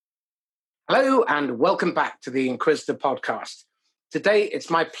Hello and welcome back to the Inquisitor podcast. Today, it's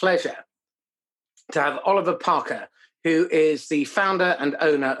my pleasure to have Oliver Parker, who is the founder and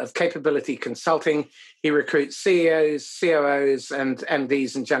owner of Capability Consulting. He recruits CEOs, COOs, and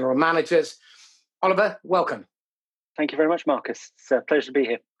MDs and general managers. Oliver, welcome. Thank you very much, Marcus. It's a pleasure to be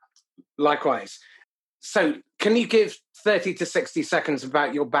here. Likewise. So, can you give 30 to 60 seconds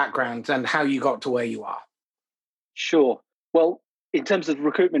about your background and how you got to where you are? Sure. Well, in terms of the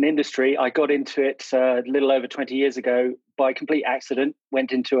recruitment industry, I got into it a little over 20 years ago by complete accident.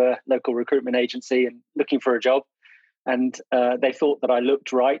 Went into a local recruitment agency and looking for a job. And they thought that I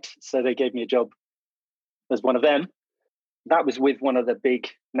looked right, so they gave me a job as one of them. That was with one of the big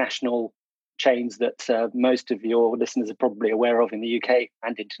national chains that most of your listeners are probably aware of in the UK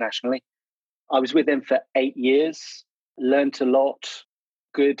and internationally. I was with them for 8 years, learned a lot,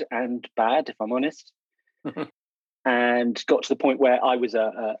 good and bad, if I'm honest. And got to the point where I was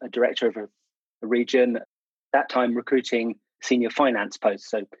a director of a region, that time recruiting senior finance posts,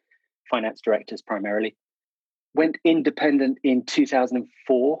 so finance directors primarily. Went independent in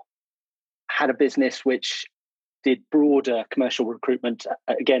 2004, had a business which did broader commercial recruitment,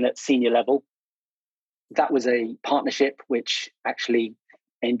 again at senior level. That was a partnership which actually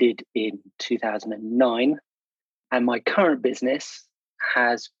ended in 2009. And my current business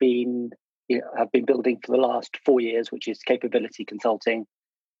I've been building for the last 4 years, which is Capability Consulting,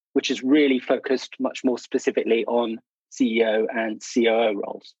 which is really focused much more specifically on CEO and COO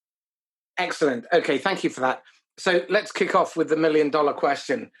roles. Excellent. Okay, thank you for that. So let's kick off with the $1 million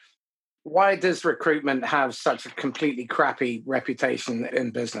question. Why does recruitment have such a completely crappy reputation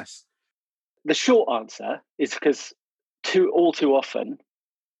in business? The short answer is because all too often,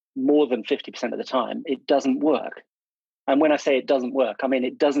 more than 50% of the time, it doesn't work. And when I say it doesn't work, I mean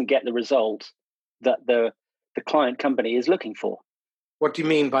it doesn't get the result that the client company is looking for. What do you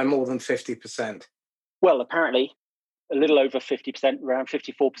mean by more than 50%? Well, apparently a little over 50%, around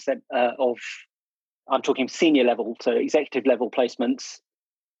 54% of, I'm talking senior level, so executive level placements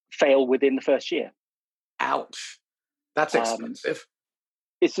fail within the first year. Ouch. That's expensive.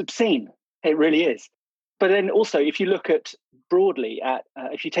 It's obscene. It really is. But then also, if you look at broadly at,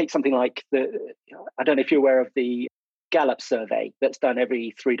 if you take something like I don't know if you're aware of the Gallup survey that's done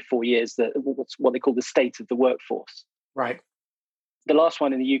every 3 to 4 years, what they call the state of the workforce. Right. The last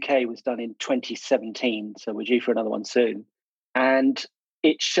one in the UK was done in 2017, so we're due for another one soon. And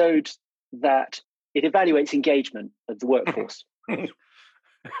it showed that it evaluates engagement of the workforce.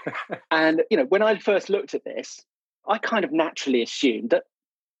 And, when I first looked at this, I kind of naturally assumed that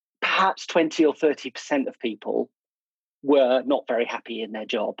perhaps 20 or 30% of people were not very happy in their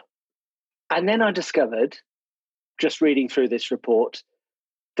job. And then I discovered, just reading through this report,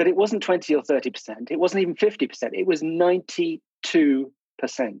 that it wasn't 20 or 30%. It wasn't even 50%. It was 92%.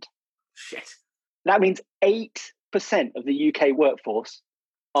 Shit. That means 8% of the UK workforce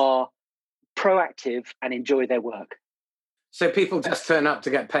are proactive and enjoy their work. So people just turn up to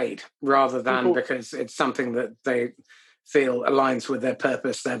get paid rather than because it's something that they feel aligns with their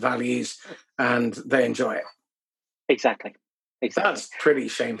purpose, their values, and they enjoy it. Exactly. That's pretty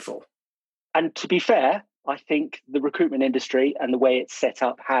shameful. And to be fair, I think the recruitment industry and the way it's set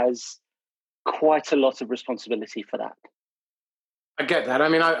up has quite a lot of responsibility for that. I get that. I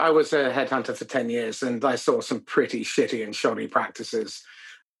mean, I was a headhunter for 10 years and I saw some pretty shitty and shoddy practices.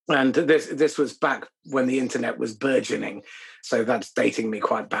 And this was back when the internet was burgeoning. So that's dating me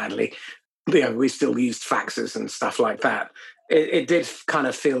quite badly. We still used faxes and stuff like that. It did kind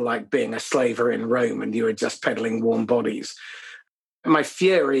of feel like being a slaver in Rome and you were just peddling warm bodies. My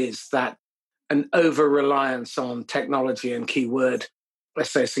fear is that an over-reliance on technology and keyword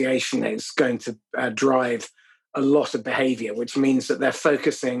association is going to drive a lot of behavior, which means that they're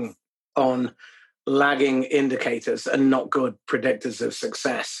focusing on lagging indicators and not good predictors of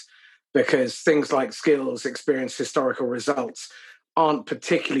success, because things like skills, experience, historical results aren't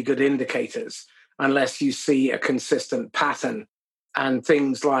particularly good indicators unless you see a consistent pattern. And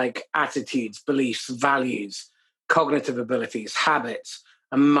things like attitudes, beliefs, values, cognitive abilities, habits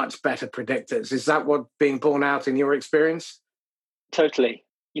are much better predictors. Is that what's being borne out in your experience? Totally.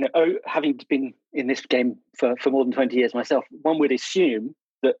 Having been in this game for more than 20 years myself, one would assume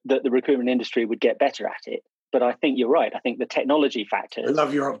that the recruitment industry would get better at it. But I think you're right. I think the technology factors... I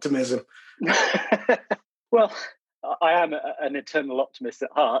love your optimism. Well, I am an eternal optimist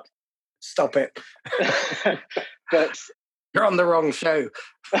at heart. Stop it. But you're on the wrong show.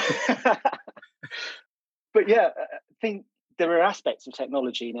 But yeah, I think there are aspects of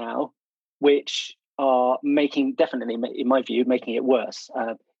technology now which are definitely, in my view, making it worse.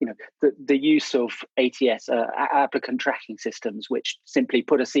 The use of ATS, applicant tracking systems, which simply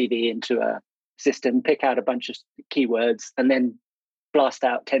put a CV into a system, pick out a bunch of keywords, and then blast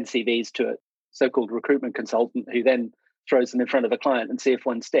out 10 CVs to a so-called recruitment consultant who then throws them in front of a client and see if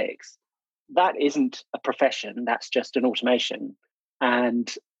one sticks. That isn't a profession. That's just an automation.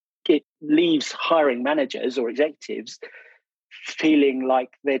 And it leaves hiring managers or executives feeling like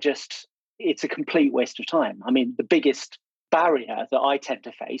it's a complete waste of time. I mean, the biggest barrier that I tend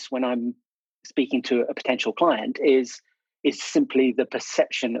to face when I'm speaking to a potential client is simply the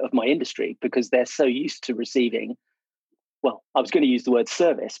perception of my industry, because they're so used to receiving, well, I was going to use the word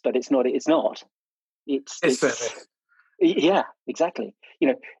service, but it's not. It's service. Yeah, exactly.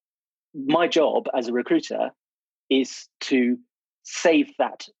 My job as a recruiter is to save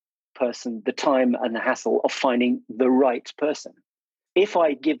that person the time and the hassle of finding the right person. If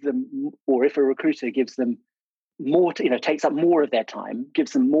I give them, or if a recruiter gives them more, takes up more of their time,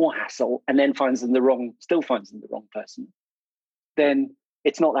 gives them more hassle, and then finds them the wrong person, then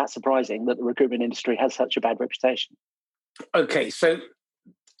it's not that surprising that the recruitment industry has such a bad reputation. Okay, so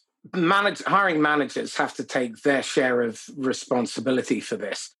hiring managers have to take their share of responsibility for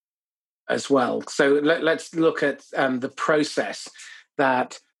this as well. So let's look at the process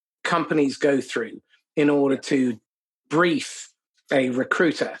that companies go through in order to brief a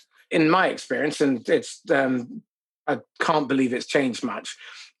recruiter. In my experience, and it's I can't believe it's changed much,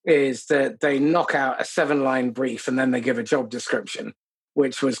 is that they knock out a 7-line brief and then they give a job description,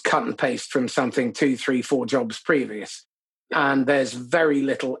 which was cut and paste from something 2, 3, 4 jobs previous. And there's very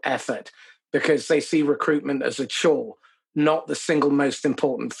little effort because they see recruitment as a chore, not the single most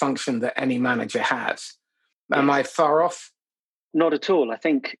important function that any manager has. Am I far off? Not at all. I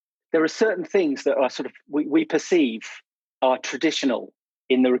think there are certain things that are sort of we perceive are traditional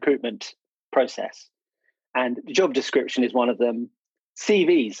in the recruitment process. And the job description is one of them.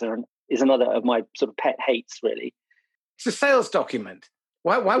 CVs is another of my sort of pet hates, really. It's a sales document.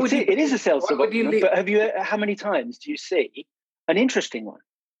 Why would you? It is a sales document, but how many times do you see an interesting one?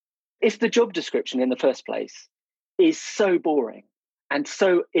 If the job description in the first place is so boring and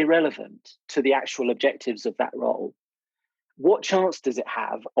so irrelevant to the actual objectives of that role, what chance does it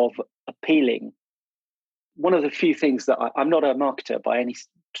have of appealing? One of the few things that I'm not a marketer by any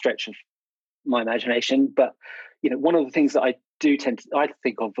stretch of my imagination, but one of the things that I do I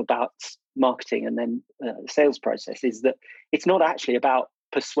think of about marketing and then the sales process is that it's not actually about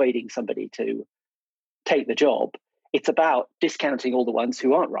persuading somebody to take the job. It's about discounting all the ones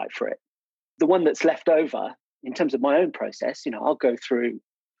who aren't right for it. The one that's left over, in terms of my own process, I'll go through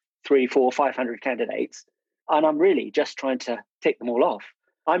 300, 400, 500 candidates, and I'm really just trying to tick them all off.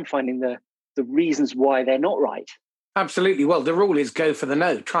 I'm finding the reasons why they're not right. Absolutely. Well, the rule is go for the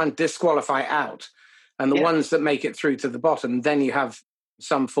no. Try and disqualify out. And the ones that make it through to the bottom, then you have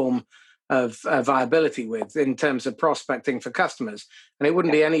some form of viability with in terms of prospecting for customers. And it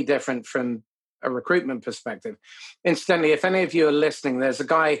wouldn't be any different from a recruitment perspective. Incidentally, if any of you are listening, there's a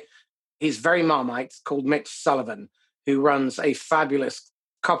guy, he's very Marmite, called Mitch Sullivan, who runs a fabulous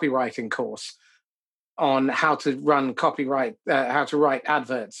copywriting course on how to run how to write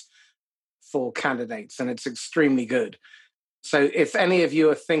adverts for candidates. And it's extremely good. So if any of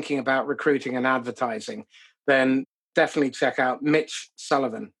you are thinking about recruiting and advertising, then definitely check out Mitch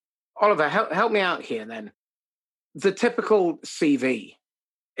Sullivan. Oliver, help me out here then. The typical CV,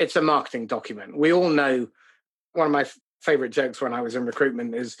 it's a marketing document. We all know, one of my favorite jokes when I was in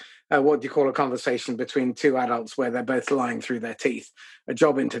recruitment is, what do you call a conversation between two adults where they're both lying through their teeth? A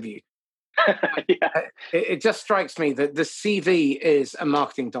job interview. It just strikes me that the CV is a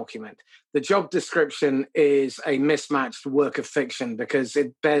marketing document. The job description is a mismatched work of fiction because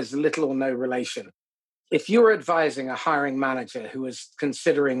it bears little or no relation. If you're advising a hiring manager who is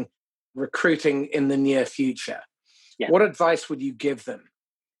considering recruiting in the near future, what advice would you give them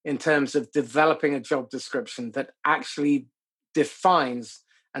in terms of developing a job description that actually defines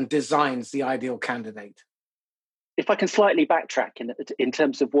and designs the ideal candidate? If I can slightly backtrack in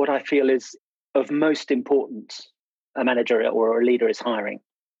terms of what I feel is of most importance a manager or a leader is hiring,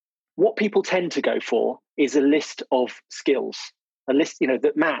 what people tend to go for is a list of skills, a list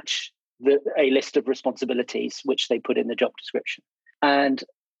that match a list of responsibilities which they put in the job description. And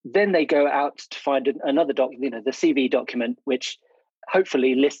then they go out to find another document, the CV document, which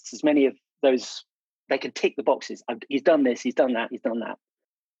hopefully lists as many of those. They can tick the boxes. He's done this, he's done that, he's done that.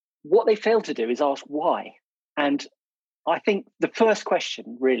 What they fail to do is ask why. And I think the first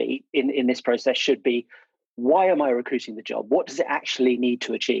question really in this process should be, why am I recruiting the job? What does it actually need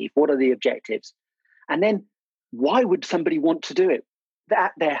to achieve? What are the objectives? And then why would somebody want to do it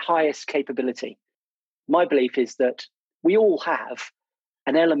at their highest capability? My belief is that we all have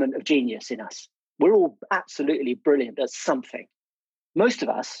an element of genius in us. We're all absolutely brilliant at something. Most of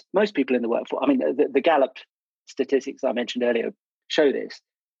us, most people in the workforce, I mean, the Gallup statistics I mentioned earlier show this.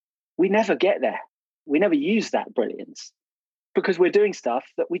 We never get there. We never use that brilliance because we're doing stuff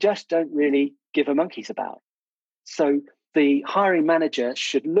that we just don't really give a monkeys about. So the hiring manager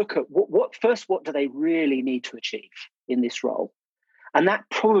should look at what do they really need to achieve in this role? And that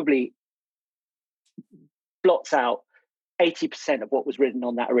probably blots out 80% of what was written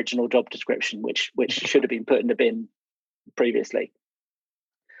on that original job description, which should have been put in the bin previously.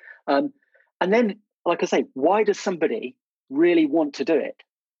 And then, like I say, why does somebody really want to do it?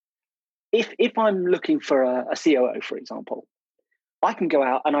 If I'm looking for a COO, for example, I can go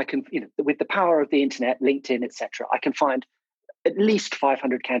out and I can, with the power of the internet, LinkedIn, etc., I can find at least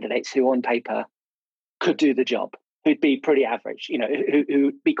 500 candidates who on paper could do the job, who'd be pretty average,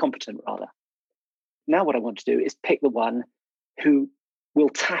 who'd be competent rather. Now what I want to do is pick the one who will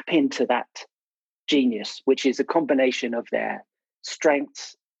tap into that genius, which is a combination of their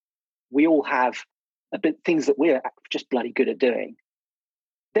strengths. We all have a bit things that we're just bloody good at doing.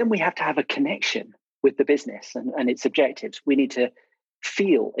 Then we have to have a connection with the business and its objectives. We need to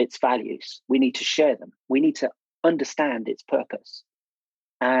feel its values. We need to share them. We need to understand its purpose.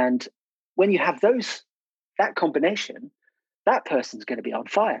 And when you have that combination, that person's going to be on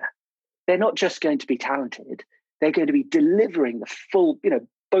fire. They're not just going to be talented. They're going to be delivering the full,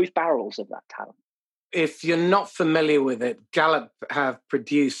 both barrels of that talent. If you're not familiar with it, Gallup have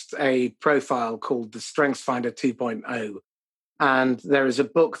produced a profile called the StrengthsFinder 2.0. And there is a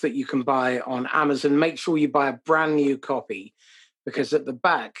book that you can buy on Amazon. Make sure you buy a brand new copy because at the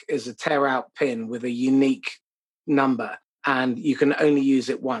back is a tear out pin with a unique number and you can only use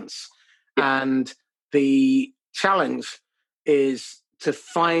it once. And the challenge is to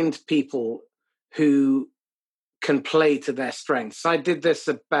find people who can play to their strengths. I did this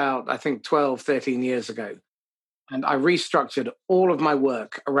about, I think, 12, 13 years ago. And I restructured all of my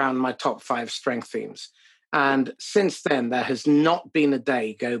work around my top 5 strength themes. And since then, there has not been a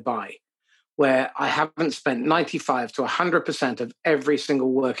day go by where I haven't spent 95 to 100% of every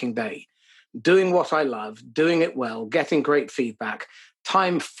single working day doing what I love, doing it well, getting great feedback.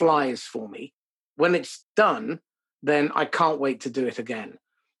 Time flies for me. When it's done, then I can't wait to do it again.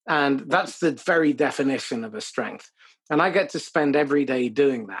 And that's the very definition of a strength. And I get to spend every day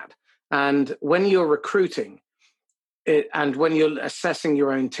doing that. And when you're recruiting, and when you're assessing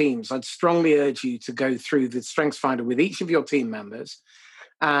your own teams, I'd strongly urge you to go through the StrengthsFinder with each of your team members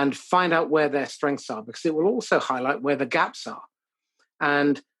and find out where their strengths are, because it will also highlight where the gaps are.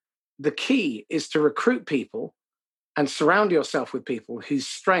 And the key is to recruit people and surround yourself with people whose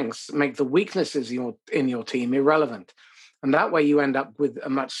strengths make the weaknesses in your team irrelevant. And that way you end up with a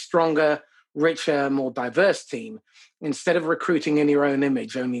much stronger, richer, more diverse team instead of recruiting in your own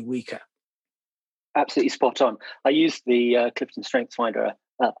image, only weaker. Absolutely spot on. I use the Clifton StrengthsFinder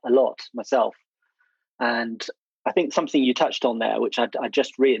a lot myself. And I think something you touched on there, which I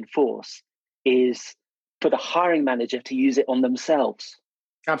just reinforce, is for the hiring manager to use it on themselves.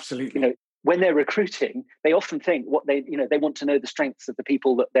 Absolutely. When they're recruiting, they often think they want to know the strengths of the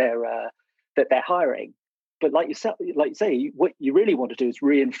people that they're hiring. But like you say, what you really want to do is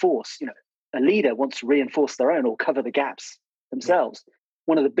reinforce. A leader wants to reinforce their own or cover the gaps themselves. Yeah.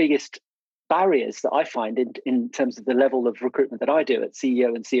 One of the biggest barriers that I find in terms of the level of recruitment that I do at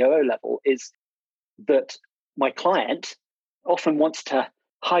CEO and COO level is that my client often wants to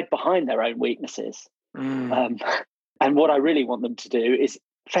hide behind their own weaknesses. And what I really want them to do is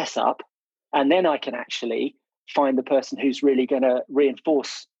fess up, and then I can actually find the person who's really going to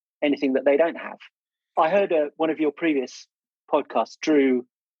reinforce anything that they don't have. I heard one of your previous podcasts, Drew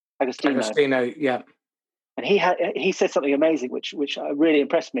Agostino, yeah. And he said something amazing, which really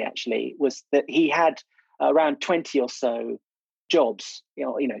impressed me. Actually, was that he had around 20 or so jobs,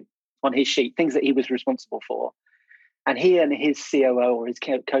 on his sheet, things that he was responsible for, and he and his COO or his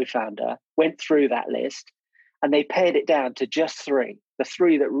co-founder went through that list, and they pared it down to just 3, the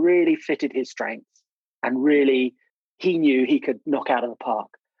 3 that really fitted his strengths and really he knew he could knock out of the park.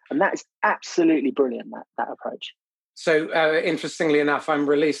 And that is absolutely brilliant. That approach. So interestingly enough, I'm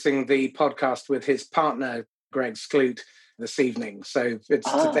releasing the podcast with his partner, Greg Skloot, this evening. So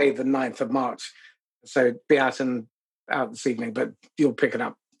it's today, the 9th of March. So be out this evening, but you'll pick it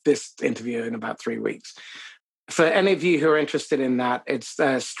up, this interview, in about 3 weeks. For any of you who are interested in that, it's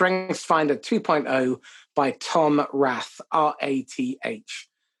StrengthsFinder 2.0 by Tom Rath, Rath.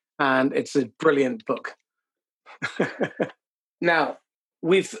 And it's a brilliant book. Now,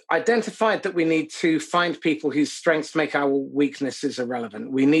 we've identified that we need to find people whose strengths make our weaknesses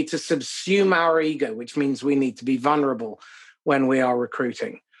irrelevant. We need to subsume our ego, which means we need to be vulnerable when we are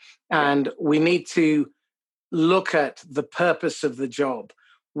recruiting. And we need to look at the purpose of the job.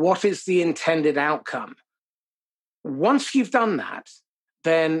 What is the intended outcome? Once you've done that,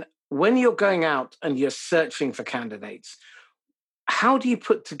 then when you're going out and you're searching for candidates, how do you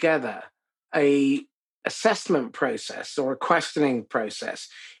put together a assessment process or a questioning process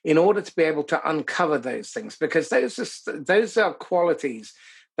in order to be able to uncover those things? Because those are qualities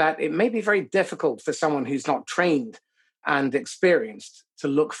that it may be very difficult for someone who's not trained and experienced to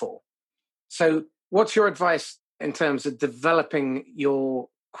look for. So what's your advice in terms of developing your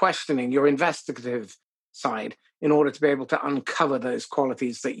questioning, your investigative side, in order to be able to uncover those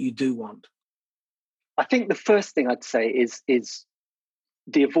qualities that you do want? I think the first thing I'd say is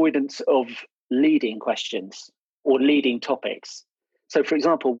the avoidance of leading questions or leading topics. So, for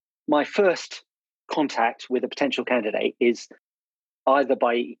example, my first contact with a potential candidate is either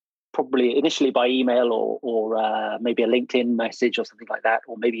probably initially by email or maybe a LinkedIn message or something like that,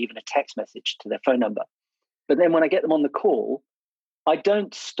 or maybe even a text message to their phone number. But then when I get them on the call, I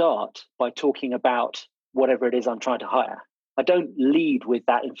don't start by talking about whatever it is I'm trying to hire. I don't lead with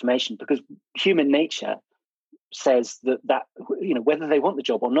that information because human nature says that whether they want the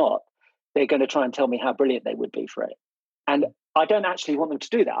job or not, they're going to try and tell me how brilliant they would be for it. And I don't actually want them to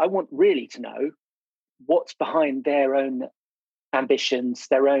do that. I want really to know what's behind their own ambitions,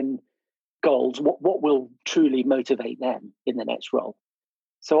 their own goals, what will truly motivate them in the next role.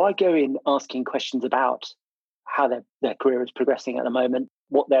 So I go in asking questions about how their career is progressing at the moment,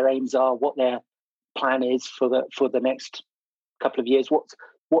 what their aims are, what their plan is for the next couple of years,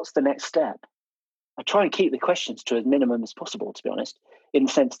 what's the next step. I try and keep the questions to as minimum as possible, to be honest, in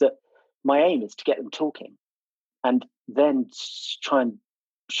the sense that my aim is to get them talking and then try and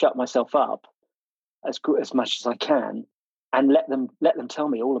shut myself up as much as I can and let them tell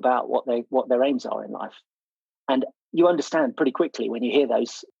me all about what their aims are in life. And you understand pretty quickly when you hear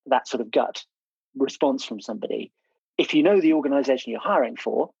that sort of gut response from somebody, if you know the organization you're hiring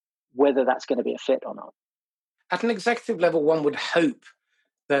for, whether that's going to be a fit or not. At an executive level, one would hope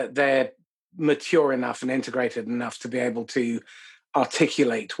that they're mature enough and integrated enough to be able to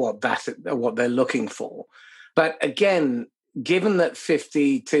articulate what they're looking for. But again, given that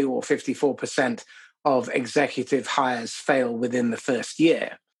 52 or 54% of executive hires fail within the first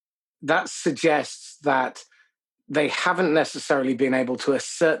year, that suggests that they haven't necessarily been able to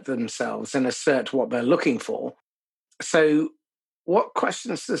assert themselves and assert what they're looking for. So what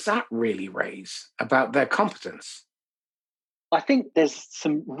questions does that really raise about their competence? I think there's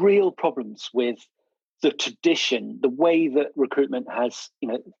some real problems with the tradition, the way that recruitment has,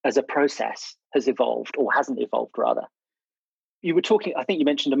 as a process has evolved or hasn't evolved rather. You were talking, I think you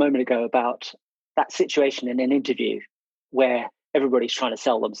mentioned a moment ago about that situation in an interview where everybody's trying to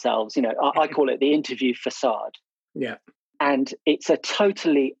sell themselves. I call it the interview facade. Yeah. And it's a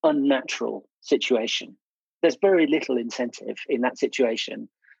totally unnatural situation. There's very little incentive in that situation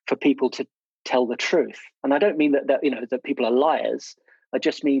for people to tell the truth. And I don't mean that people are liars. I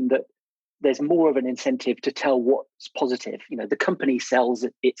just mean that there's more of an incentive to tell what's positive. The company sells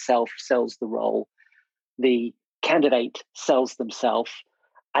itself, sells the role. The candidate sells themselves.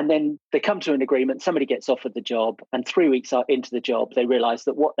 And then they come to an agreement, somebody gets offered the job, and 3 weeks into the job, they realize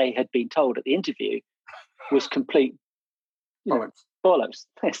that what they had been told at the interview was complete bollocks.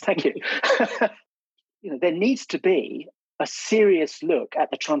 Yes, thank you. There needs to be a serious look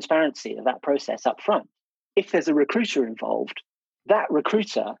at the transparency of that process up front. If there's a recruiter involved, that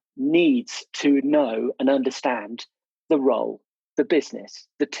recruiter needs to know and understand the role, the business,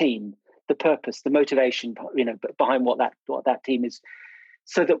 the team, the purpose, the motivation, behind what that team is,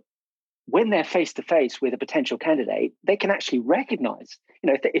 so that when they're face to face with a potential candidate, they can actually recognize,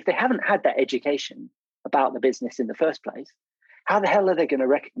 if they haven't had that education about the business in the first place, how the hell are they going to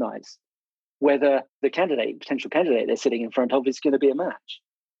recognize whether the potential candidate they're sitting in front of is going to be a match?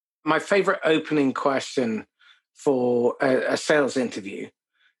 My favorite opening question for a sales interview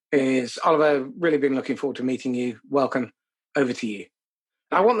is, Oliver, really been looking forward to meeting you. Welcome, over to you.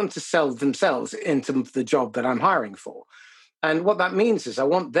 I want them to sell themselves into the job that I'm hiring for. And what that means is I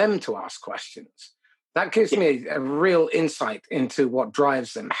want them to ask questions. That gives me a real insight into what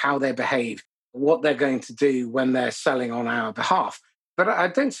drives them, how they behave, what they're going to do when they're selling on our behalf. But I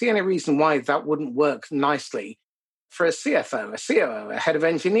don't see any reason why that wouldn't work nicely for a CFO, a COO, a head of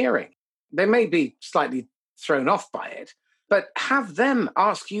engineering. They may be slightly thrown off by it, but have them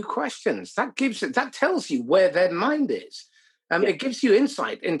ask you questions. That tells you where their mind is. It gives you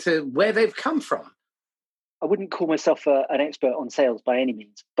insight into where they've come from. I wouldn't call myself an expert on sales by any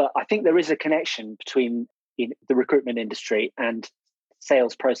means, but I think there is a connection between the recruitment industry and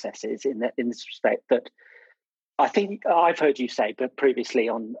sales processes in this respect. That I think I've heard you say, but previously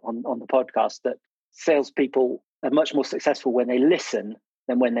on the podcast, that salespeople are much more successful when they listen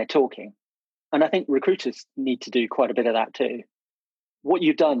than when they're talking. And I think recruiters need to do quite a bit of that too. What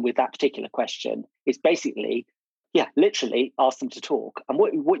you've done with that particular question is basically, literally ask them to talk. And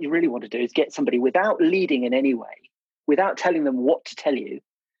what you really want to do is get somebody without leading in any way, without telling them what to tell you.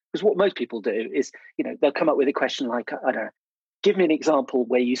 Because what most people do is, they'll come up with a question like, I don't know, give me an example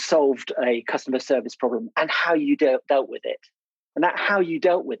where you solved a customer service problem and how you dealt with it. And that how you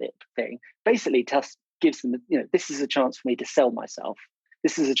dealt with it thing basically gives them, this is a chance for me to sell myself.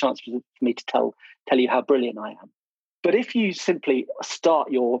 This is a chance for me to tell you how brilliant I am. But if you simply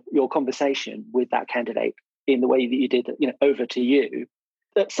start your conversation with that candidate in the way that you did, over to you,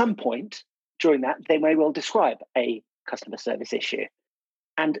 at some point during that, they may well describe a customer service issue.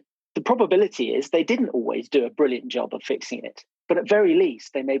 And the probability is they didn't always do a brilliant job of fixing it, but at very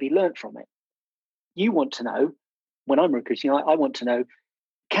least, they maybe learned from it. You want to know, when I'm recruiting, I want to know,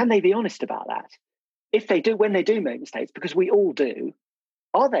 can they be honest about that? If they do, when they do make mistakes, because we all do,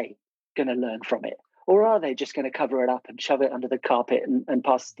 are they going to learn from it? Or are they just going to cover it up and shove it under the carpet and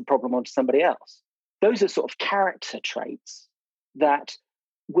pass the problem on to somebody else? Those are sort of character traits that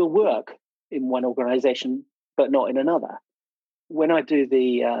will work in one organization, but not in another. When I do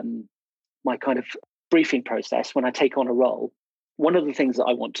my kind of briefing process, when I take on a role, one of the things that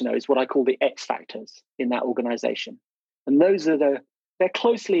I want to know is what I call the X factors in that organization. And those are they're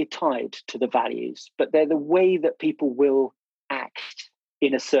closely tied to the values, but they're the way that people will act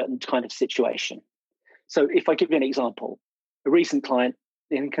in a certain kind of situation. So if I give you an example, a recent client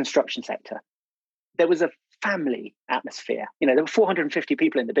in the construction sector, there was a family atmosphere. There were 450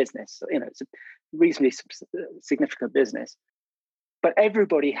 people in the business. So, it's a reasonably significant business. But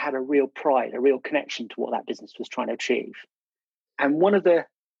everybody had a real pride, a real connection to what that business was trying to achieve. And one of the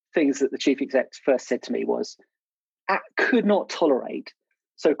things that the chief exec first said to me was, I could not tolerate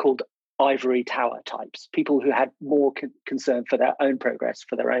so-called ivory tower types, people who had more concern for their own progress,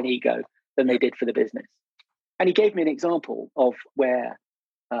 for their own ego, than they did for the business. And he gave me an example of where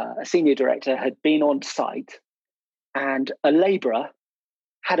a senior director had been on site and a labourer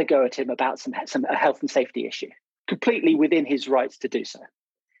had a go at him about a health and safety issue, completely within his rights to do so.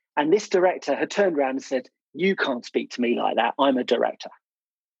 And this director had turned around and said, "You can't speak to me like that. I'm a director."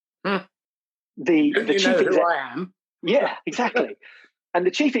 The chief know exec, who I am. Yeah, exactly. And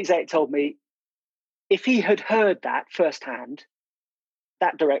the chief exec told me if he had heard that firsthand,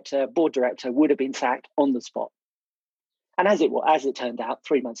 that board director, would have been sacked on the spot. And as it turned out,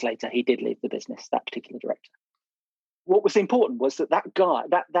 3 months later, he did leave the business, that particular director. What was important was that guy,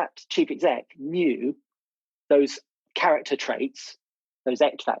 that chief exec, knew those character traits, those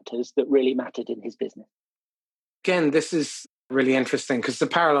X factors that really mattered in his business. Again, this is really interesting because the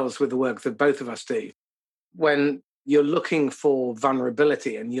parallels with the work that both of us do. When you're looking for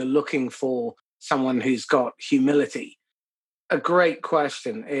vulnerability and you're looking for someone who's got humility, a great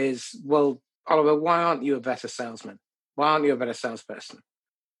question is, well, Oliver, why aren't you a better salesman? Why aren't you a better salesperson?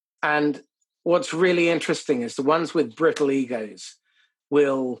 And what's really interesting is the ones with brittle egos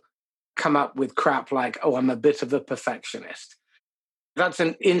will come up with crap like, oh, I'm a bit of a perfectionist. That's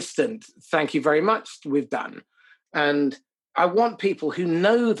an instant, thank you very much, we've done. And I want people who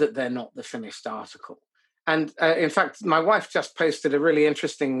know that they're not the finished article. And in fact, my wife just posted a really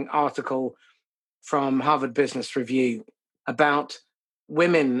interesting article from Harvard Business Review about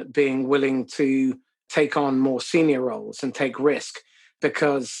women being willing to take on more senior roles and take risk,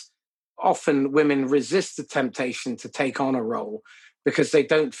 because often women resist the temptation to take on a role because they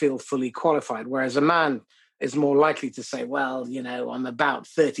don't feel fully qualified, whereas a man is more likely to say, well, I'm about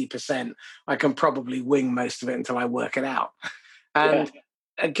 30%. I can probably wing most of it until I work it out. And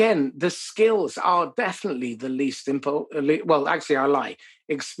again, the skills are definitely the least important. Well, actually, I lie.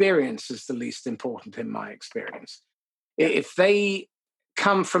 Experience is the least important in my experience. If they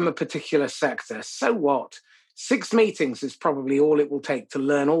come from a particular sector, so what? 6 meetings is probably all it will take to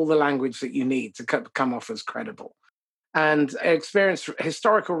learn all the language that you need to come off as credible. And experience,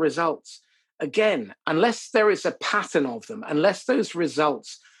 historical results, again, unless there is a pattern of them, unless those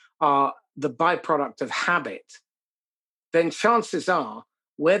results are the byproduct of habit, then chances are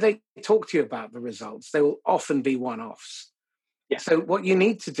where they talk to you about the results, they will often be one-offs. Yeah. So what you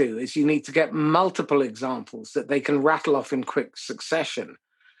need to do is you need to get multiple examples that they can rattle off in quick succession.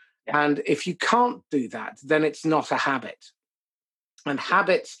 Yeah. And if you can't do that, then it's not a habit. And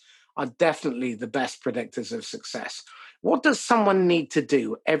habits are definitely the best predictors of success. What does someone need to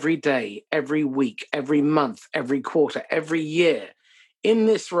do every day, every week, every month, every quarter, every year in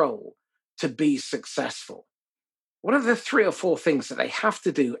this role to be successful? What are the 3 or 4 things that they have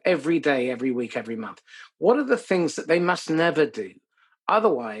to do every day, every week, every month? What are the things that they must never do?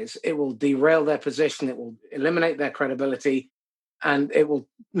 Otherwise, it will derail their position, it will eliminate their credibility, and it will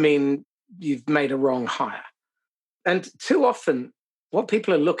mean you've made a wrong hire. And too often, what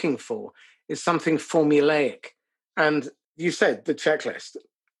people are looking for is something formulaic. And you said the checklist.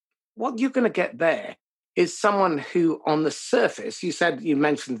 What you're going to get there is someone who, on the surface, you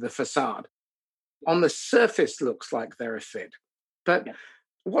mentioned the facade, on the surface looks like they're a fit. But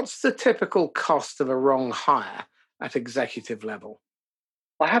what's the typical cost of a wrong hire at executive level?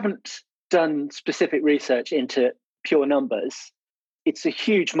 I haven't done specific research into pure numbers. It's a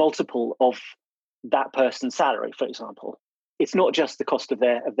huge multiple of that person's salary, for example. It's not just the cost of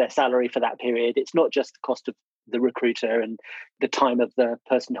their salary for that period. It's not just the cost of the recruiter and the time of the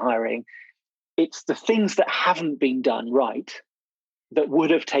person hiring. It's the things that haven't been done right that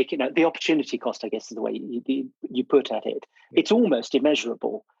would have taken the opportunity cost, I guess is the way you put at it. It's almost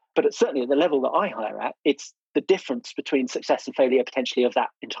immeasurable, but certainly at the level that I hire at, it's the difference between success and failure potentially of that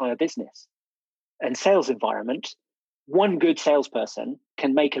entire business. And sales environment, one good salesperson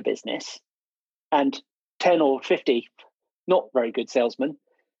can make a business, and 10 or 50 not very good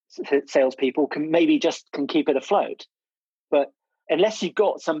salespeople can keep it afloat. But unless you've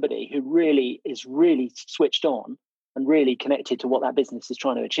got somebody who really is switched on and really connected to what that business is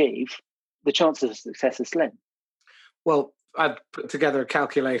trying to achieve, the chances of success are slim. Well, I've put together a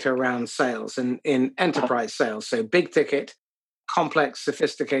calculator around sales and in enterprise sales. So big ticket, complex,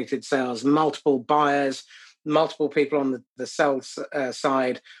 sophisticated sales, multiple buyers, multiple people on the sales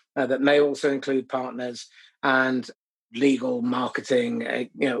side that may also include partners and legal, marketing,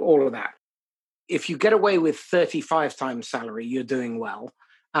 all of that. If you get away with 35 times salary, you're doing well,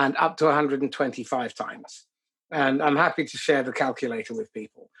 and up to 125 times. And I'm happy to share the calculator with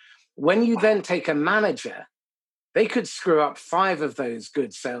people. When you then take a manager, they could screw up 5 of those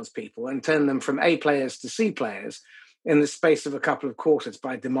good salespeople and turn them from A players to C players in the space of a couple of quarters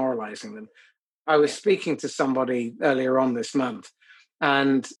by demoralizing them. I was speaking to somebody earlier on this month,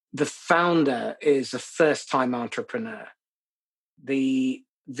 and the founder is a first-time entrepreneur. The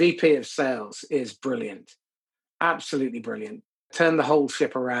VP of sales is brilliant, absolutely brilliant. Turned the whole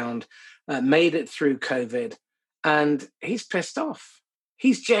ship around, made it through COVID, and he's pissed off.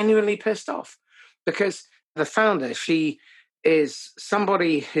 He's genuinely pissed off because the founder, she is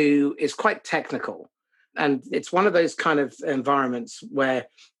somebody who is quite technical. And it's one of those kind of environments where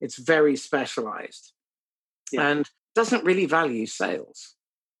it's very specialized and doesn't really value sales.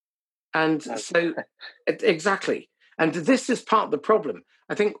 And so, exactly. And this is part of the problem.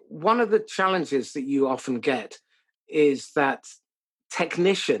 I think one of the challenges that you often get is that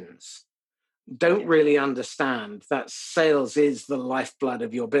technicians don't really understand that sales is the lifeblood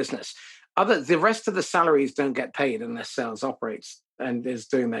of your business. The rest of the salaries don't get paid unless sales operates and is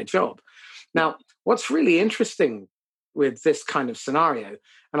doing their job. Now, what's really interesting with this kind of scenario,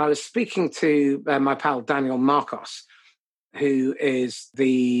 and I was speaking to my pal Daniel Marcos, who is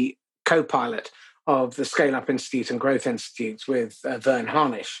the co-pilot of the Scale Up Institute and Growth Institute with Vern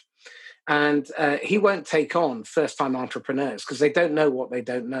Harnish. And he won't take on first-time entrepreneurs because they don't know what they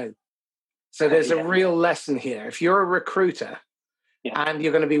don't know. So there's a real lesson here. If you're a recruiter and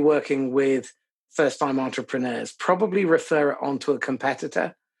you're going to be working with first-time entrepreneurs, probably refer it on to a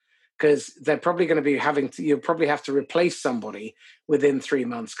competitor because they're probably going to be you'll probably have to replace somebody within 3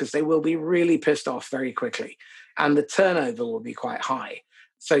 months because they will be really pissed off very quickly. And the turnover will be quite high.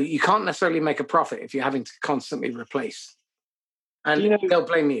 So you can't necessarily make a profit if you're having to constantly replace. And they'll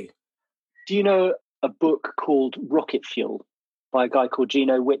blame you. Do you know a book called Rocket Fuel by a guy called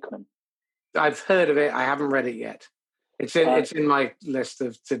Gino Wickman? I've heard of it. I haven't read it yet. It's in my list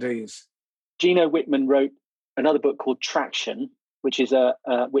of to-dos. Gino Wickman wrote another book called Traction, which is in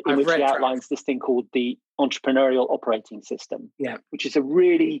which he outlines this thing called the entrepreneurial operating system, which is a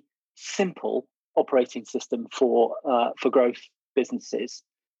really simple operating system for growth businesses.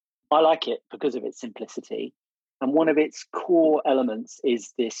 I like it because of its simplicity. And one of its core elements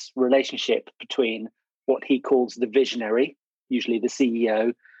is this relationship between what he calls the visionary, usually the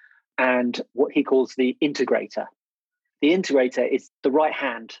CEO, and what he calls the integrator. The integrator is the right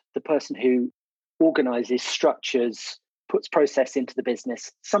hand, the person who organizes, structures, puts process into the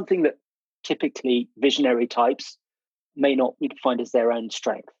business, something that typically visionary types may not find as their own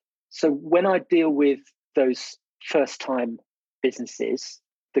strength. So when I deal with those first-time businesses,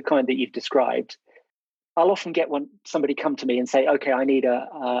 the kind that you've described, I'll often get somebody come to me and say, okay, I need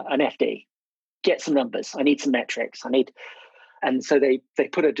an FD. get some numbers. I need some metrics. And so they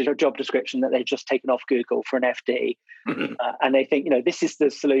put a job description that they've just taken off Google for an FD, and they think, this is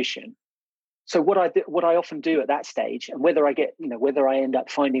the solution. So what I often do at that stage, and whether I end up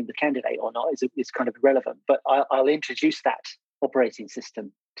finding the candidate or not is kind of irrelevant. But I'll introduce that operating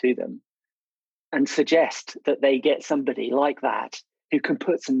system to them and suggest that they get somebody like that who can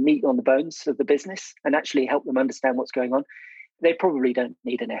put some meat on the bones of the business and actually help them understand what's going on. They probably don't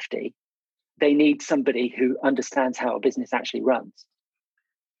need an FD. They need somebody who understands how a business actually runs.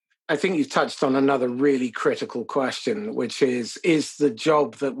 I think you've touched on another really critical question, which is the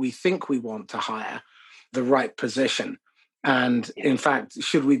job that we think we want to hire the right position? And in fact,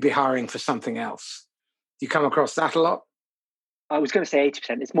 should we be hiring for something else? Do you come across that a lot? I was going to say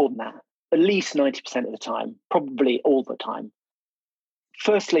 80%. It's more than that. At least 90% of the time, probably all the time.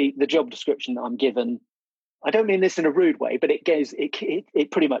 Firstly, the job description that I'm given, I don't mean this in a rude way, but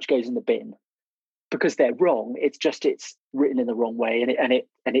it pretty much goes in the bin. Because they're wrong, it's written in the wrong way,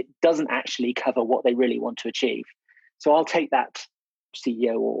 and it doesn't actually cover what they really want to achieve. So I'll take that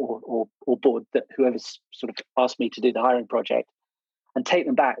CEO or board, that whoever's sort of asked me to do the hiring project, and take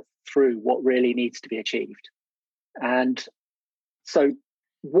them back through what really needs to be achieved. And so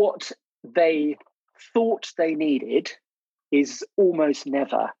what they thought they needed is almost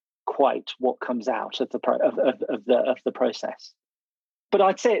never quite what comes out of the process. But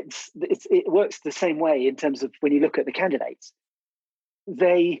I'd say it works the same way in terms of when you look at the candidates.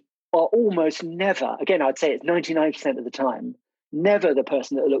 They are almost never, again, I'd say it's 99% of the time, never the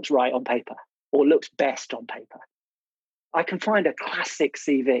person that looks right on paper or looks best on paper. I can find a classic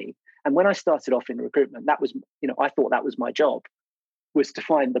CV. And when I started off in recruitment, that was, I thought that was my job, was to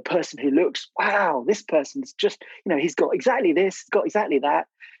find the person who looks, wow, this person's just, he's got exactly this, got exactly that.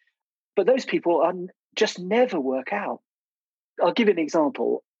 But those people just never work out. I'll give you an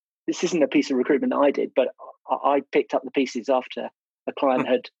example. This isn't a piece of recruitment that I did, but I picked up the pieces after a client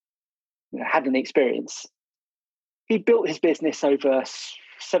had an experience. He built his business over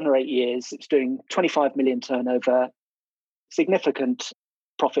 7 or 8 years. It's doing 25 million turnover, significant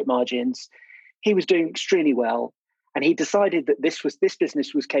profit margins. He was doing extremely well, and he decided that this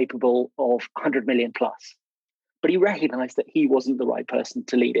business was capable of 100 million plus. But he recognized that he wasn't the right person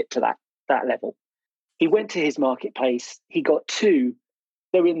to lead it to that level. He went to his marketplace. He got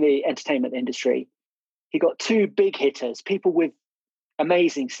they're in the entertainment industry. He got 2 big hitters, people with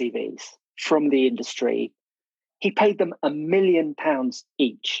amazing CVs from the industry. He paid them £1 million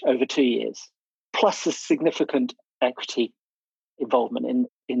each over 2 years, plus a significant equity involvement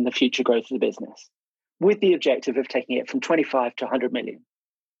in the future growth of the business, with the objective of taking it from 25 to 100 million.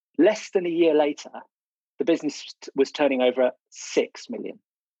 Less than a year later, the business was turning over 6 million.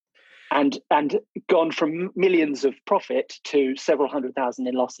 And gone from millions of profit to several 100,000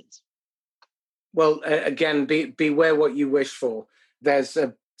 in losses. Well, again, beware what you wish for. There's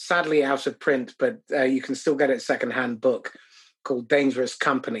a sadly out of print, but you can still get it secondhand book called Dangerous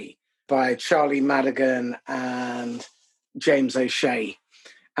Company by Charlie Madigan and James O'Shea.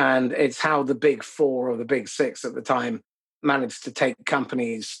 And it's how the big 4 or the big 6 at the time managed to take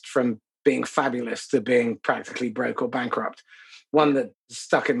companies from being fabulous to being practically broke or bankrupt. One that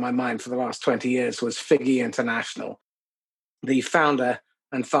stuck in my mind for the last 20 years was Figgy International. The founder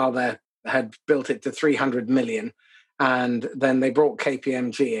and father had built it to 300 million. And then they brought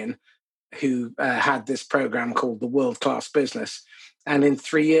KPMG in, who had this program called the World Class Business. And in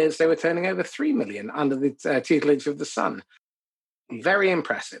 3 years, they were turning over 3 million under the tutelage of the Sun. Very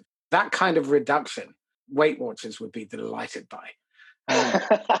impressive. That kind of reduction, Weight Watchers would be delighted by.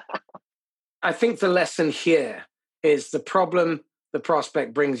 I think the lesson here is the problem the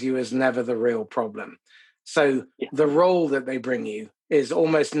prospect brings you is never the real problem. So the role that they bring you is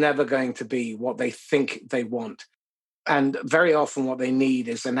almost never going to be what they think they want. And very often what they need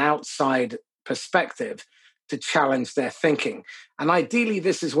is an outside perspective to challenge their thinking. And ideally,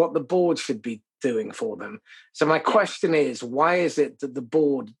 this is what the board should be doing for them. So my question is, why is it that the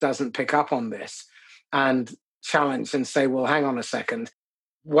board doesn't pick up on this and challenge and say, well, hang on a second,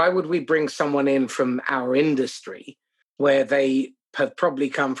 why would we bring someone in from our industry where they have probably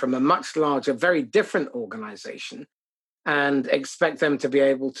come from a much larger, very different organization and expect them to be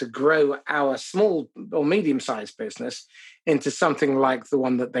able to grow our small or medium-sized business into something like the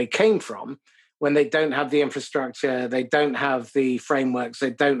one that they came from when they don't have the infrastructure, they don't have the frameworks,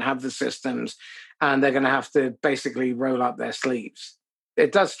 they don't have the systems, and they're going to have to basically roll up their sleeves.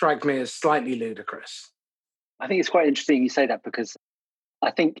 It does strike me as slightly ludicrous. I think it's quite interesting you say that, because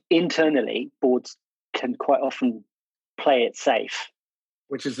I think internally boards can quite often play it safe.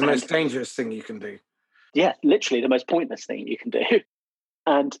 Which is the most dangerous thing you can do. Yeah, literally the most pointless thing you can do.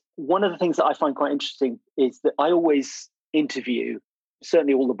 And one of the things that I find quite interesting is that I always interview,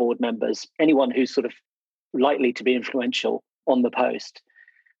 certainly all the board members, anyone who's sort of likely to be influential on the post.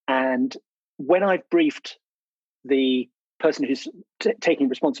 And when I've briefed the person who's taking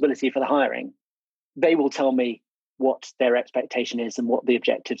responsibility for the hiring, they will tell me what their expectation is and what the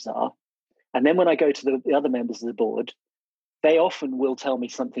objectives are. And then when I go to the other members of the board, they often will tell me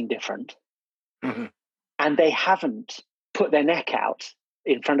something different. Mm-hmm. And they haven't put their neck out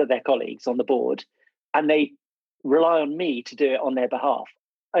in front of their colleagues on the board, and they rely on me to do it on their behalf.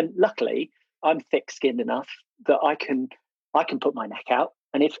 And luckily, I'm thick-skinned enough that I can put my neck out.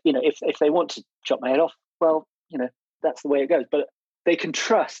 And if they want to chop my head off, well, that's the way it goes. But they can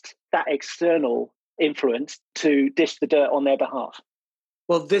trust that external influence to dish the dirt on their behalf.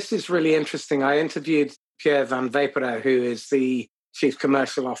 Well, this is really interesting. I interviewed Pierre van Veperen, who is the chief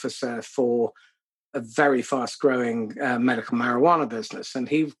commercial officer for a very fast-growing medical marijuana business. And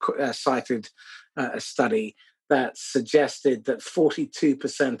he cited a study that suggested that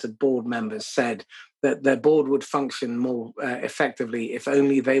 42% of board members said that their board would function more effectively if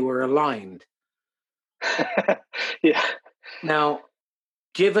only they were aligned. Yeah. Now,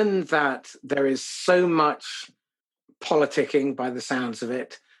 given that there is so much politicking by the sounds of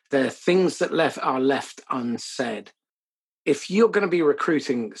it, there are things that are left unsaid. If you're going to be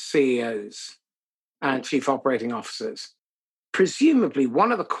recruiting CEOs and chief operating officers, presumably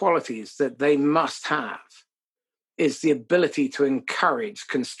one of the qualities that they must have is the ability to encourage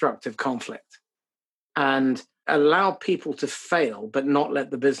constructive conflict and allow people to fail, but not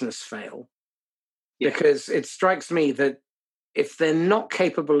let the business fail. Yeah. Because it strikes me that if they're not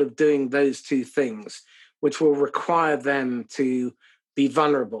capable of doing those two things, which will require them to be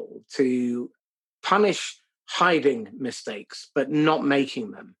vulnerable, to punish hiding mistakes, but not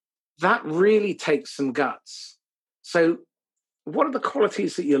making them, that really takes some guts. So what are the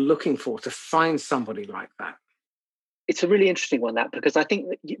qualities that you're looking for to find somebody like that? It's a really interesting one, that, because I think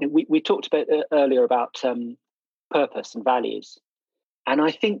that, we talked about earlier about purpose and values. And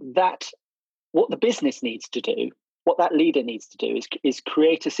I think that what the business needs to do, what that leader needs to do is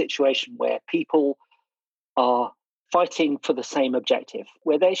create a situation where people are fighting for the same objective,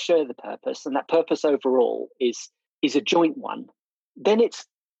 where they share the purpose, and that purpose overall is a joint one. Then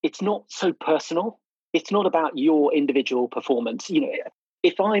it's not so personal. It's not about your individual performance.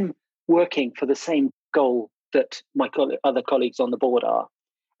 If I'm working for the same goal that my other colleagues on the board are,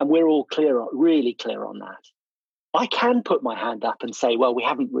 and we're all really clear on that, I can put my hand up and say, well, we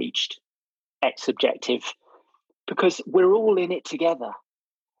haven't reached X objective, because we're all in it together.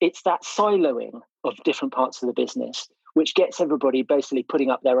 It's that siloing of different parts of the business which gets everybody basically putting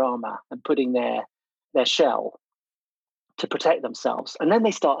up their armor and putting their shell to protect themselves. And then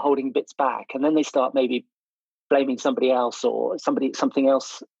they start holding bits back, and then they start maybe blaming somebody else, or something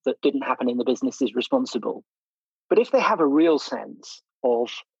else that didn't happen in the business is responsible. But if they have a real sense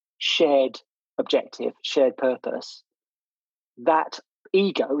of shared objective, shared purpose, that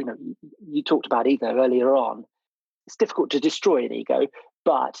ego, you talked about ego earlier on, it's difficult to destroy an ego,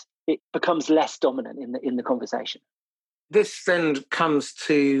 but it becomes less dominant in the conversation. This then comes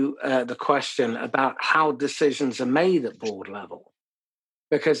to the question about how decisions are made at board level.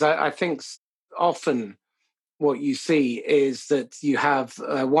 Because I think often what you see is that you have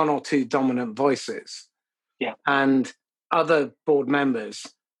one or two dominant voices. Yeah. And other board members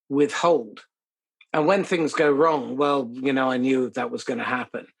withhold. And when things go wrong, well, I knew that was going to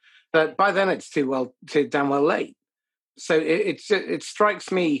happen. But by then it's too damn well late. So it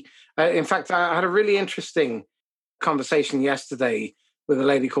strikes me. In fact, I had a really interesting conversation yesterday with a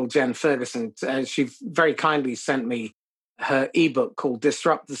lady called Jen Ferguson. She very kindly sent me her ebook called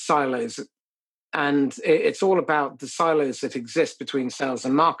Disrupt the Silos. And it's all about the silos that exist between sales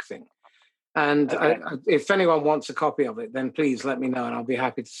and marketing. And okay. If anyone wants a copy of it, then please let me know and I'll be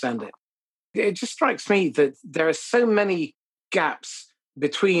happy to send it. It just strikes me that there are so many gaps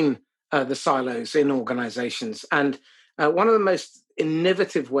between the silos in organizations. And one of the most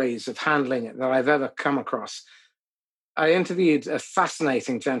innovative ways of handling it that I've ever come across, I interviewed a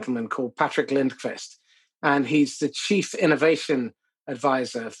fascinating gentleman called Patrick Lindqvist, and he's the chief innovation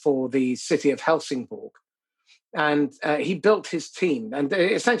advisor for the city of Helsingborg. And he built his team. And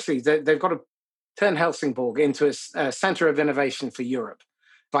essentially, they've got to turn Helsingborg into a center of innovation for Europe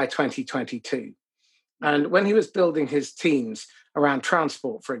by 2022. And when he was building his teams around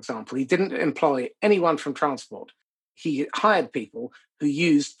transport, for example, he didn't employ anyone from transport. He hired people who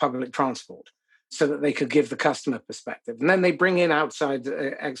used public transport so that they could give the customer perspective. And then they bring in outside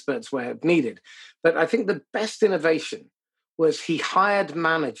experts where needed. But I think the best innovation was he hired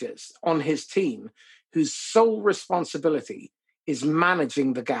managers on his team whose sole responsibility is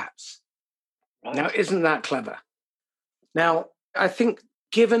managing the gaps. Right. Now, isn't that clever? Now, I think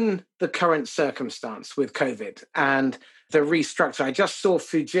given the current circumstance with COVID and the restructure, I just saw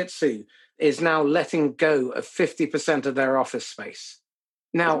Fujitsu is now letting go of 50% of their office space.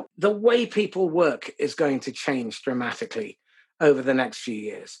 Now, the way people work is going to change dramatically over the next few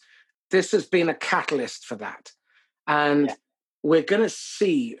years. This has been a catalyst for that. And we're going to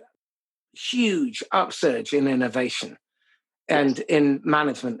see huge upsurge in innovation and in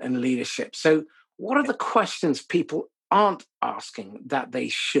management and leadership. So what are the questions people aren't asking that they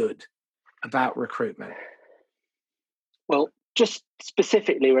should about recruitment? Well, just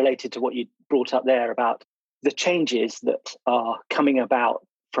specifically related to what you brought up there about the changes that are coming about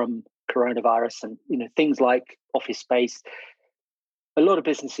from coronavirus and things like office space, a lot of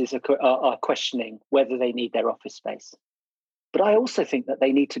businesses are questioning whether they need their office space. But I also think that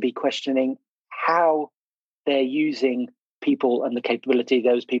they need to be questioning how they're using people and the capability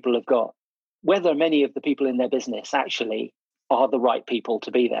those people have got, whether many of the people in their business actually are the right people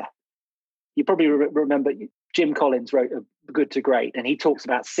to be there. You probably remember Jim Collins wrote Good to Great, and he talks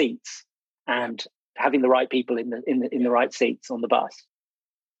about seats and having the right people in the right seats on the bus.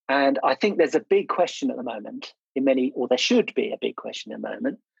 And I think there's a big question at the moment there should be a big question at the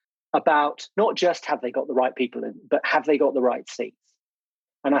moment about not just have they got the right people in, but have they got the right seats?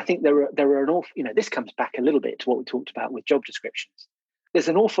 And I think there are an awful, this comes back a little bit to what we talked about with job descriptions. There's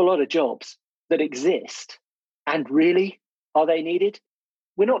an awful lot of jobs that exist, and really, are they needed?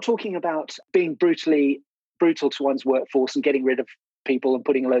 We're not talking about being brutal to one's workforce and getting rid of people and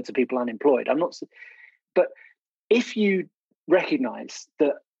putting loads of people unemployed. But if you recognize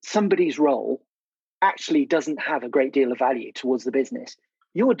that somebody's role actually doesn't have a great deal of value towards the business,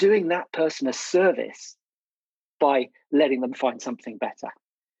 you're doing that person a service by letting them find something better.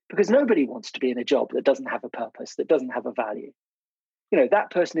 Because nobody wants to be in a job that doesn't have a purpose, that doesn't have a value.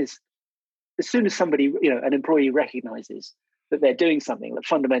 That person is, as soon as somebody, an employee recognizes that they're doing something that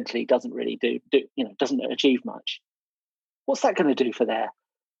fundamentally doesn't really doesn't achieve much, what's that going to do for their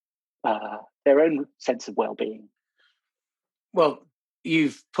own sense of well-being? Well,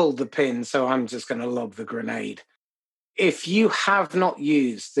 you've pulled the pin, so I'm just going to lob the grenade. If you have not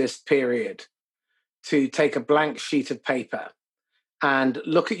used this period to take a blank sheet of paper and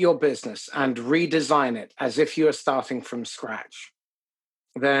look at your business and redesign it as if you are starting from scratch,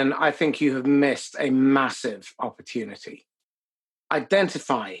 then I think you have missed a massive opportunity.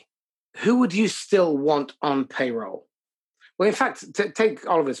 Identify who would you still want on payroll. Well, in fact, take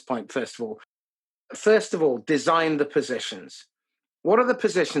Oliver's point first of all, design the positions. What are the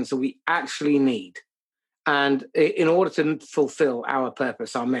positions that we actually need? And in order to fulfill our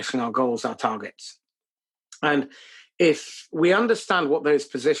purpose, our mission, our goals, our targets. And if we understand what those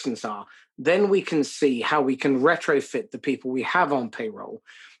positions are, then we can see how we can retrofit the people we have on payroll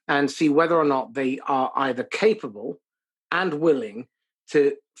and see whether or not they are either capable and willing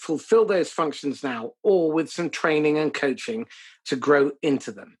to fulfill those functions now, or with some training and coaching to grow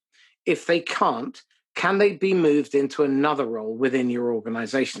into them. If they can't, can they be moved into another role within your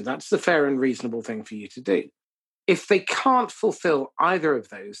organization? That's the fair and reasonable thing for you to do. If they can't fulfill either of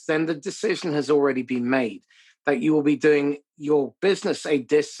those, then the decision has already been made that you will be doing your business a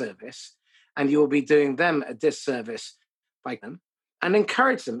disservice, and you will be doing them a disservice by them, and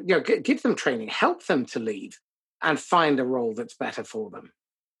encourage them, give them training, help them to leave and find a role that's better for them.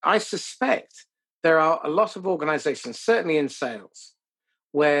 I suspect there are a lot of organizations, certainly in sales,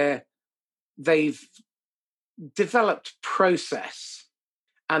 where they've developed process,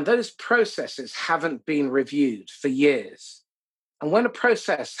 and those processes haven't been reviewed for years. And when a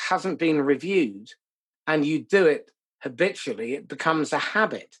process hasn't been reviewed and you do it habitually, it becomes a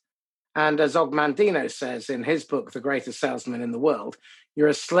habit. And as Og Mandino says in his book, The Greatest Salesman in the World, you're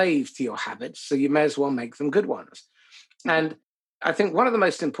a slave to your habits, so you may as well make them good ones. And I think one of the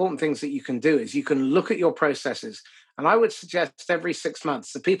most important things that you can do is you can look at your processes. And I would suggest every 6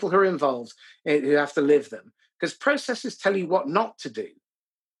 months, the people who are involved, who have to live them, because processes tell you what not to do.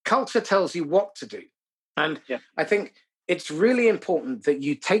 Culture tells you what to do. And I think it's really important that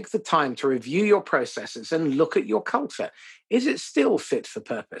you take the time to review your processes and look at your culture. Is it still fit for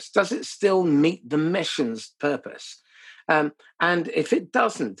purpose? Does it still meet the mission's purpose? And if it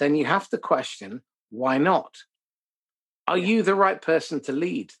doesn't, then you have to question, why not? Are you the right person to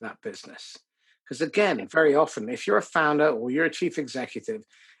lead that business? Because again, very often, if you're a founder or you're a chief executive,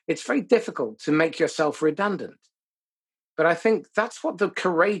 it's very difficult to make yourself redundant. But I think that's what the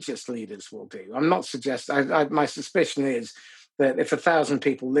courageous leaders will do. I'm not suggesting, my suspicion is that if 1,000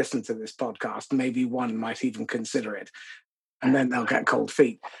 people listen to this podcast, maybe one might even consider it, and then they'll get cold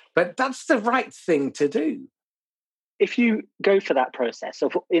feet. But that's the right thing to do. if you go for that process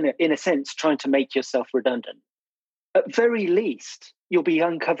of, in a sense, trying to make yourself redundant, at very least, you'll be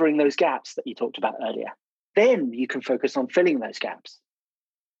uncovering those gaps that you talked about earlier. Then you can focus on filling those gaps.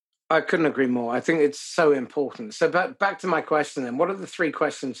 I couldn't agree more. I think it's so important. So back to my question then. What are the 3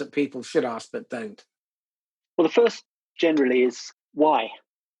 questions that people should ask but don't? Well, the first generally is why.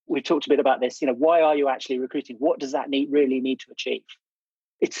 We've talked a bit about this. Why are you actually recruiting? What does that really need to achieve?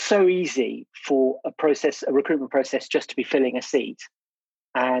 It's so easy for a recruitment process, just to be filling a seat.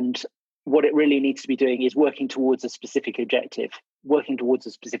 And what it really needs to be doing is working towards a specific objective, working towards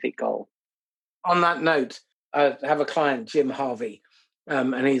a specific goal. On that note, I have a client, Jim Harvey,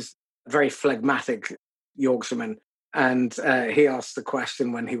 and he's a very phlegmatic Yorkshireman. And he asked the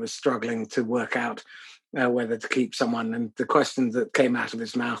question when he was struggling to work out whether to keep someone. And the question that came out of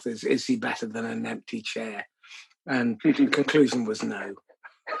his mouth is he better than an empty chair? And the conclusion was no.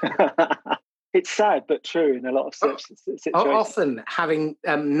 It's sad, but true in a lot of situations. Often having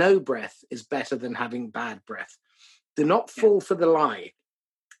no breath is better than having bad breath. Do not fall for the lie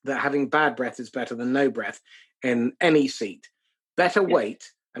that having bad breath is better than no breath in any seat. Better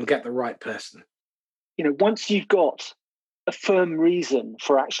wait and get the right person. Once you've got a firm reason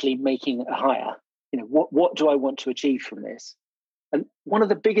for actually making a hire, what do I want to achieve from this? And one of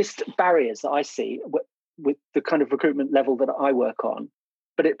the biggest barriers that I see with the kind of recruitment level that I work on,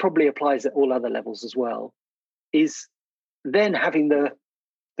 but it probably applies at all other levels as well, is then having the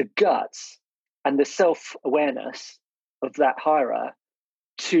guts and the self-awareness of that hirer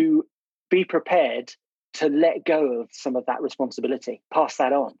to be prepared to let go of some of that responsibility, pass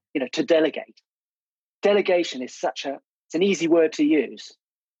that on, to delegate. Delegation is it's an easy word to use,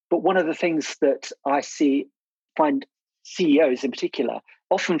 but one of the things that I find CEOs in particular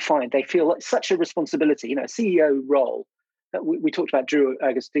often find they feel like such a responsibility, a CEO role. We talked about Drew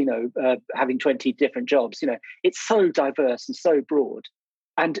Agostino having 20 different jobs. It's so diverse and so broad,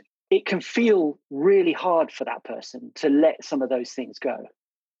 and it can feel really hard for that person to let some of those things go.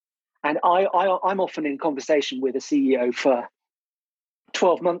 And I'm often in conversation with a CEO for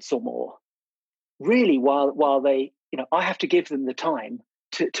 12 months or more, really, while they, I have to give them the time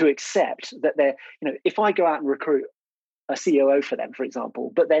to accept that they're, if I go out and recruit a COO for them, for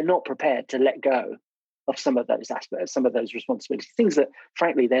example, but they're not prepared to let go of some of those aspects, some of those responsibilities, things that,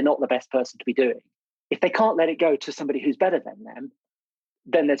 frankly, they're not the best person to be doing. If they can't let it go to somebody who's better than them,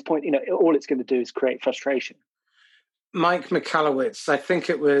 then there's point, all it's going to do is create frustration. Mike Michalowicz, I think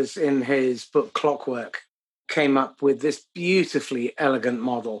it was in his book Clockwork, came up with this beautifully elegant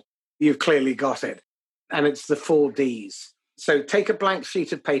model. You've clearly got it. And it's the 4 Ds. So take a blank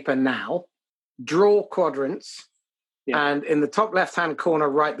sheet of paper now, draw quadrants, and in the top left-hand corner,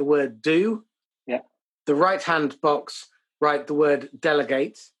 write the word do. Yeah. The right-hand box, write the word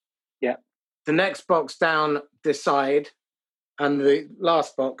delegate. Yeah. The next box down, decide. And the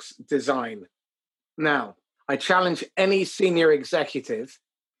last box, design. Now, I challenge any senior executive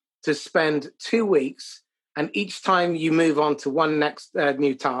to spend 2 weeks, and each time you move on to one next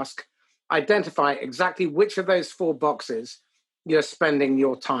new task, identify exactly which of those 4 boxes you're spending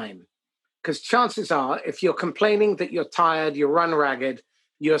your time. Because chances are, if you're complaining that you're tired, you're run ragged,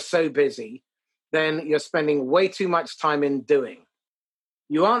 you're so busy, then you're spending way too much time in doing.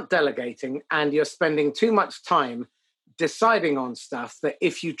 You aren't delegating, and you're spending too much time deciding on stuff that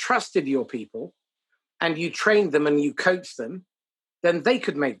if you trusted your people and you trained them and you coached them, then they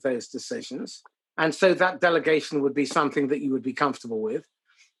could make those decisions. And so that delegation would be something that you would be comfortable with,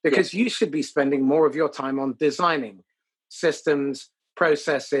 because you should be spending more of your time on designing systems,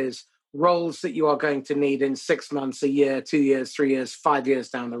 processes, roles that you are going to need in 6 months, a year, 2 years, 3 years, 5 years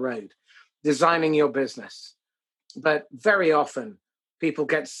down the road, designing your business. But very often people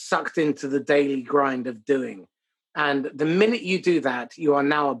get sucked into the daily grind of doing. And the minute you do that, you are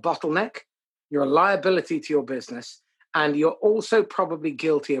now a bottleneck, you're a liability to your business, and you're also probably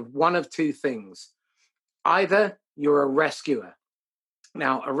guilty of one of 2 things. Either you're a rescuer.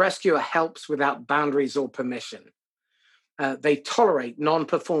 Now, a rescuer helps without boundaries or permission. They tolerate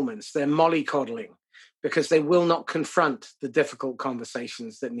non-performance. They're mollycoddling because they will not confront the difficult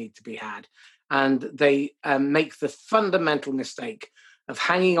conversations that need to be had. And they make the fundamental mistake of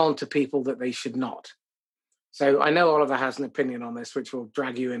hanging on to people that they should not. So I know Oliver has an opinion on this, which we'll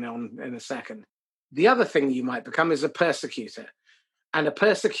drag you in on in a second. The other thing you might become is a persecutor. And a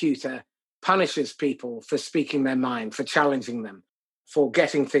persecutor punishes people for speaking their mind, for challenging them, for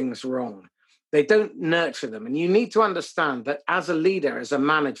getting things wrong. They don't nurture them. And you need to understand that as a leader, as a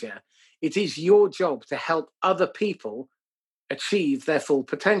manager, it is your job to help other people achieve their full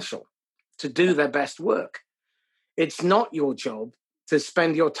potential, to do their best work. It's not your job to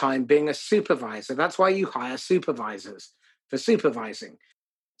spend your time being a supervisor. That's why you hire supervisors for supervising.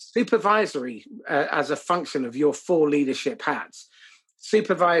 Supervisory as a function of your 4 leadership hats: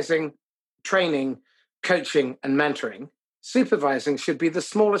 supervising, training, coaching, and mentoring. Supervising should be the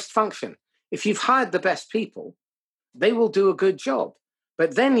smallest function. If you've hired the best people, they will do a good job.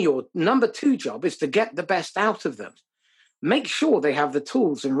 But then your number 2 job is to get the best out of them. Make sure they have the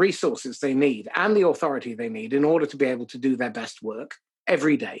tools and resources they need and the authority they need in order to be able to do their best work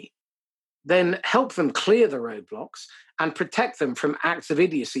every day. Then help them clear the roadblocks and protect them from acts of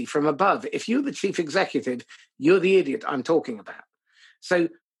idiocy from above. If you're the chief executive, you're the idiot I'm talking about. So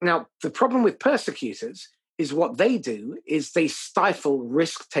now the problem with persecutors is what they do is they stifle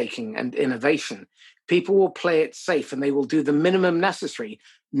risk-taking and innovation. People will play it safe and they will do the minimum necessary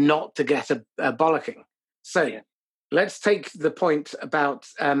not to get a bollocking. So let's take the point about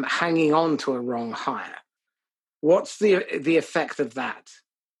hanging on to a wrong hire. What's the effect of that?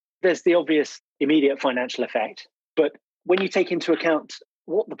 There's the obvious immediate financial effect. But when you take into account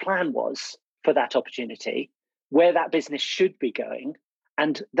what the plan was for that opportunity, where that business should be going,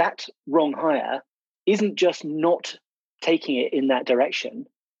 and that wrong hire isn't just not taking it in that direction,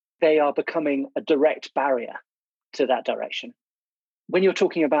 they are becoming a direct barrier to that direction. When you're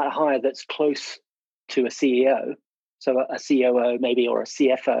talking about a hire that's close to a CEO, so a COO maybe, or a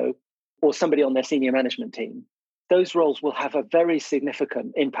CFO, or somebody on their senior management team, those roles will have a very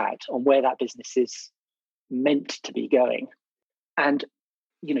significant impact on where that business is meant to be going. And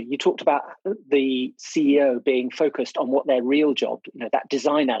you talked about the CEO being focused on what their real job, that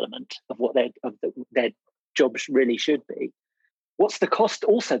design element of what their jobs really should be. What's the cost?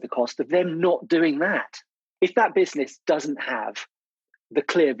 Also, the cost of them not doing that. If that business doesn't have the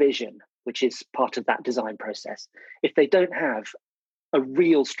clear vision, which is part of that design process, if they don't have a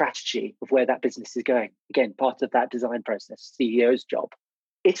real strategy of where that business is going, again, part of that design process, CEO's job,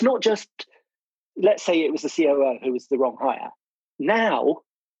 it's not just, let's say it was the COO who was the wrong hire. Now,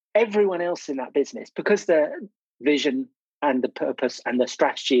 everyone else in that business, because their vision and the purpose and the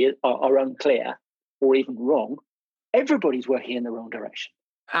strategy are unclear or even wrong, everybody's working in the wrong direction.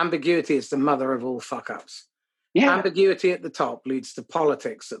 Ambiguity is the mother of all fuck-ups. Yeah. Ambiguity at the top leads to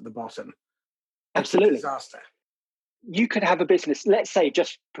politics at the bottom. Absolutely. Disaster. You could have a business, let's say,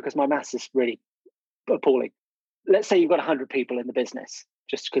 just because my maths is really appalling, let's say you've got 100 people in the business,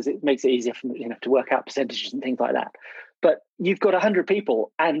 just because it makes it easier for to work out percentages and things like that. But you've got 100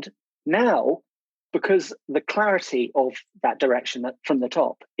 people, and now, because the clarity of that direction from the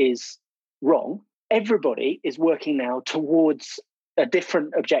top is wrong, everybody is working now towards a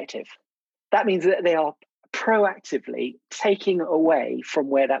different objective. That means that they are proactively taking away from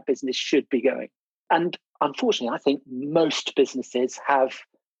where that business should be going. And unfortunately, I think most businesses have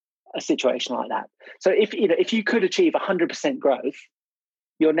a situation like that. So if you could achieve 100% growth,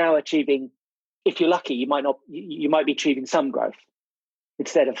 you're now achieving, if you're lucky, you might be achieving some growth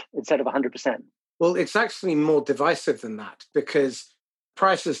instead of 100%. Well, it's actually more divisive than that, because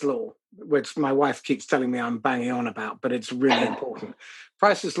Price's Law, which my wife keeps telling me I'm banging on about, but it's really important.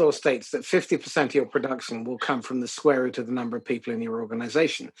 Price's Law states that 50% of your production will come from the square root of the number of people in your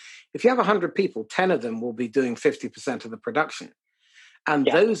organization. If you have 100 people, 10 of them will be doing 50% of the production. And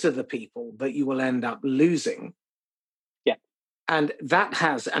those are the people that you will end up losing. Yeah. And that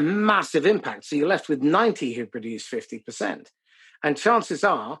has a massive impact. So you're left with 90 who produce 50%. And chances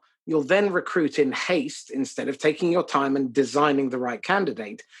are you'll then recruit in haste instead of taking your time and designing the right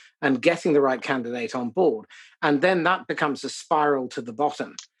candidate and getting the right candidate on board. And then that becomes a spiral to the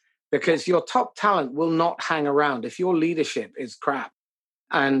bottom, because your top talent will not hang around. If your leadership is crap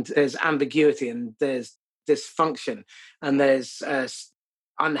and there's ambiguity and there's dysfunction and there's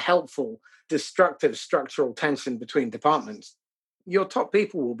unhelpful, destructive structural tension between departments, your top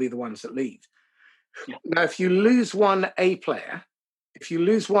people will be the ones that leave. Yeah. Now, if you lose one A player, if you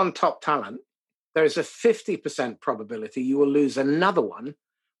lose one top talent, there's a 50% probability you will lose another one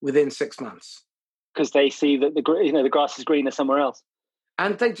within 6 months. Because they see that the grass is greener somewhere else.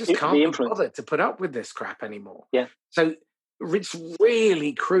 And they just can't be bothered to put up with this crap anymore. Yeah. So it's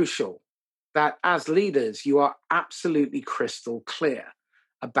really crucial that as leaders, you are absolutely crystal clear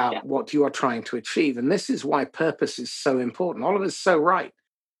about what you are trying to achieve. And this is why purpose is so important. Oliver's so right.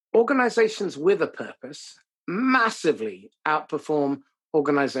 Organizations with a purpose massively outperform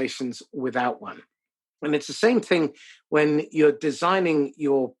organizations without one. And it's the same thing when you're designing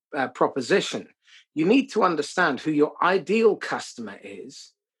your proposition. You need to understand who your ideal customer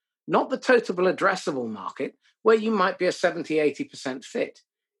is, not the total addressable market, where you might be a 70, 80% fit.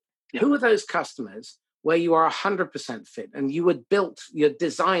 Yeah. Who are those customers where you are 100% fit and you're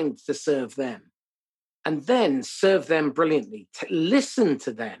designed to serve them? and then serve them brilliantly, to listen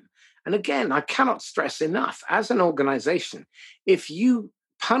to them. And again, I cannot stress enough, as an organization, if you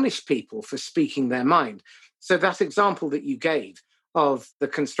punish people for speaking their mind, so that example that you gave of the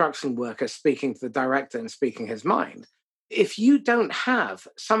construction worker speaking to the director and speaking his mind, if you don't have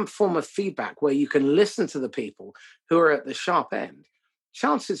some form of feedback where you can listen to the people who are at the sharp end,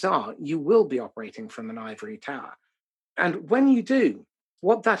 chances are you will be operating from an ivory tower. And when you do,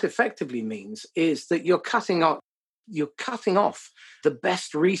 what that effectively means is that you're cutting off the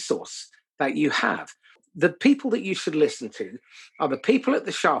best resource that you have. The people that you should listen to are the people at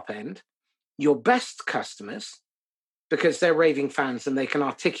the sharp end, your best customers, because they're raving fans and they can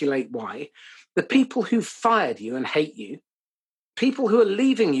articulate why, the people who fired you and hate you, people who are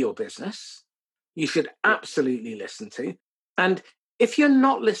leaving your business, you should absolutely listen to. And if you're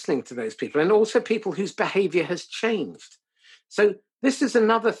not listening to those people, and also people whose behavior has changed. So this is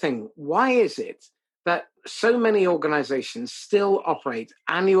another thing. Why is it that so many organizations still operate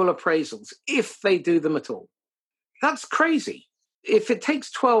annual appraisals if they do them at all? That's crazy. If it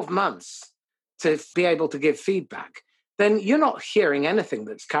takes 12 months to be able to give feedback, then you're not hearing anything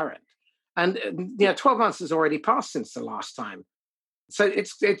that's current. And 12 months has already passed since the last time. So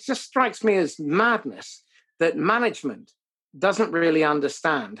it just strikes me as madness that management doesn't really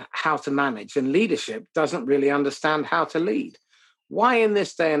understand how to manage and leadership doesn't really understand how to lead. Why in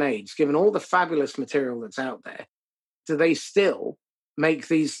this day and age, given all the fabulous material that's out there, do they still make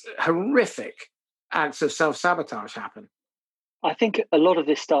these horrific acts of self-sabotage happen? I think a lot of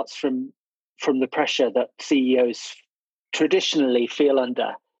this starts from the pressure that CEOs traditionally feel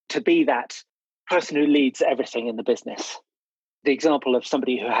under to be that person who leads everything in the business. The example of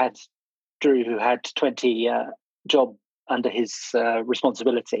somebody who had 20 job under his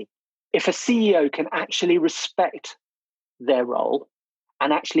responsibility. If a CEO can actually respect their role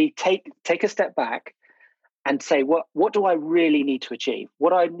and actually take a step back and say, what do I really need to achieve?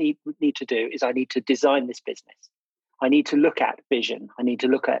 What I need to do is I need to design this business. I need to look at vision. I need to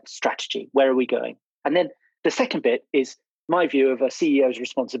look at strategy. Where are we going? And then the second bit is my view of a CEO's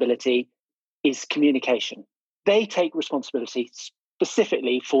responsibility is communication. They take responsibility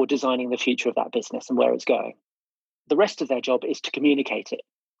specifically for designing the future of that business and where it's going. The rest of their job is to communicate it.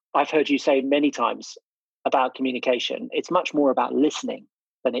 I've heard you say many times about communication. It's much more about listening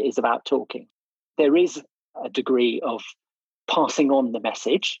than it is about talking. There is a degree of passing on the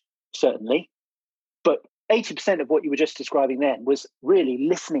message, certainly, but 80% of what you were just describing then was really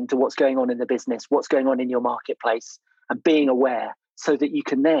listening to what's going on in the business, what's going on in your marketplace, and being aware so that you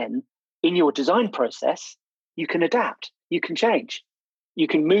can then, in your design process, you can adapt, you can change, you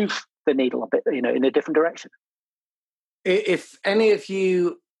can move the needle a bit, in a different direction. If any of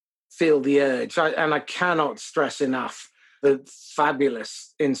you feel the urge, and I cannot stress enough the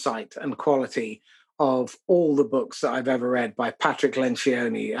fabulous insight and quality of all the books that I've ever read by Patrick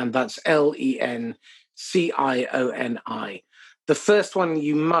Lencioni, and that's Lencioni. The first one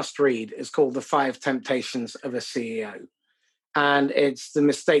you must read is called The 5 Temptations of a CEO. And it's the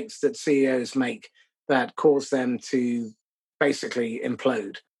mistakes that CEOs make that cause them to basically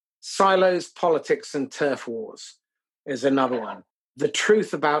implode. Silos, Politics, and Turf Wars is another one. The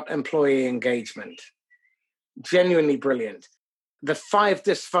Truth About Employee Engagement. Genuinely brilliant. The 5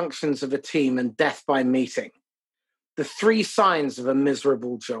 Dysfunctions of a Team and Death by Meeting. The 3 Signs of a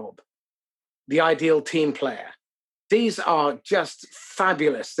Miserable Job. The Ideal Team Player. These are just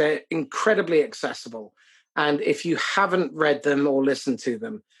fabulous. They're incredibly accessible. And if you haven't read them or listened to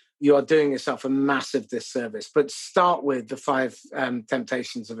them, you are doing yourself a massive disservice. But start with The 5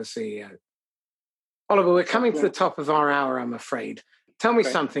 Temptations of a CEO. Oliver, we're coming to the top of our hour, I'm afraid. Tell me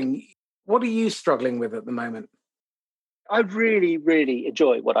something. What are you struggling with at the moment? I really, really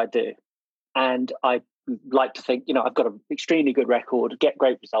enjoy what I do. And I like to think, I've got an extremely good record, get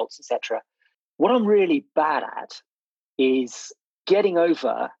great results, etc. What I'm really bad at is getting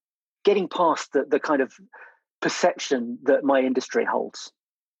past the kind of perception that my industry holds.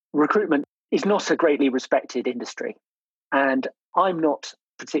 Recruitment is not a greatly respected industry. And I'm not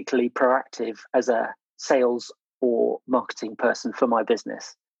particularly proactive as a sales or marketing person for my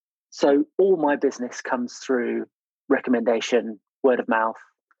business. So all my business comes through recommendation, word of mouth.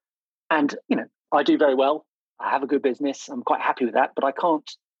 And, I do very well. I have a good business. I'm quite happy with that, but I can't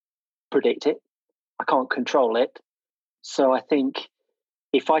predict it. I can't control it. So I think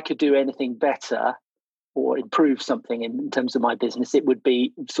if I could do anything better or improve something in terms of my business, it would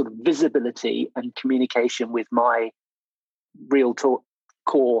be sort of visibility and communication with my real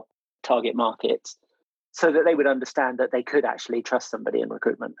core target markets so that they would understand that they could actually trust somebody in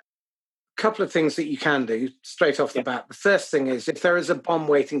recruitment. A couple of things that you can do straight off the bat. The first thing is, if there is a bomb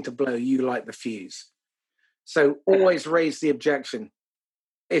waiting to blow, you light the fuse. So always raise the objection.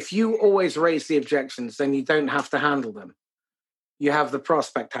 If you always raise the objections, then you don't have to handle them. You have the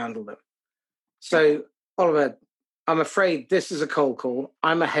prospect handle them. So, Oliver, I'm afraid this is a cold call.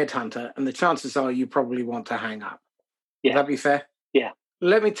 I'm a headhunter, and the chances are you probably want to hang up. Yeah. Would that be fair? Yeah.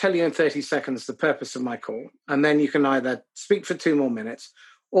 Let me tell you in 30 seconds the purpose of my call, and then you can either speak for 2 more minutes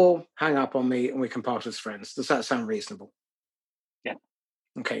or hang up on me and we can part as friends. Does that sound reasonable? Yeah.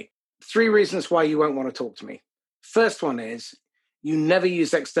 Okay. 3 reasons why you won't want to talk to me. First one is you never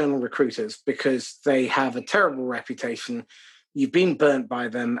use external recruiters because they have a terrible reputation. You've been burnt by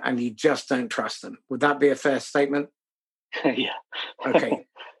them and you just don't trust them. Would that be a fair statement? Yeah. Okay.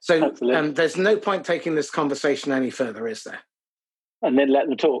 So there's no point taking this conversation any further, is there? And then let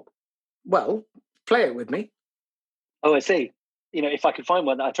them talk. Well, play it with me. Oh, I see. If I could find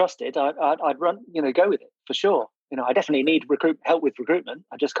one that I trusted, I'd run, go with it for sure. I definitely need help with recruitment.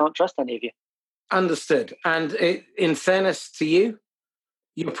 I just can't trust any of you. Understood. And in fairness to you,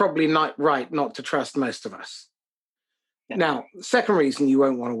 you're probably not right not to trust most of us. Yeah. Now, second reason you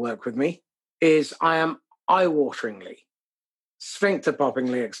won't want to work with me is I am eye-wateringly,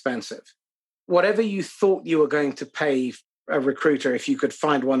 sphincter-poppingly expensive. Whatever you thought you were going to pay a recruiter if you could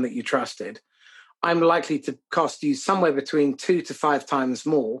find one that you trusted, I'm likely to cost you somewhere between 2 to 5 times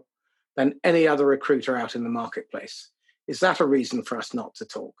more than any other recruiter out in the marketplace. Is that a reason for us not to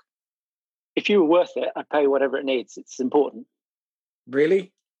talk? If you were worth it, I'd pay whatever it needs. It's important.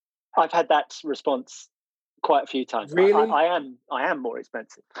 Really? I've had that response quite a few times. Really? I am more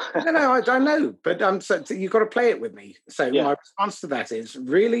expensive. No, I know, but you've got to play it with me. So yeah. My response to that is,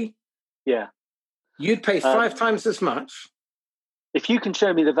 really? Yeah. You'd pay 5 times as much? If you can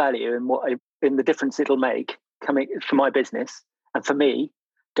show me the value in the difference it'll make coming for my business and for me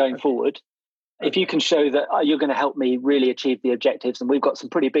going forward, if you can show that you're going to help me really achieve the objectives, and we've got some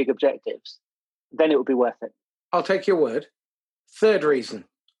pretty big objectives, then it would be worth it. I'll take your word. Third reason,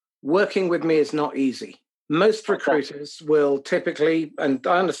 working with me is not easy. Most recruiters will typically, and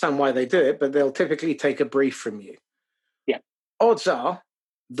I understand why they do it, but they'll typically take a brief from you. Yeah. Odds are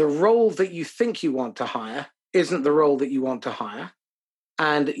the role that you think you want to hire isn't the role that you want to hire.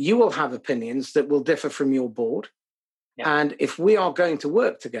 And you will have opinions that will differ from your board. Yeah. And if we are going to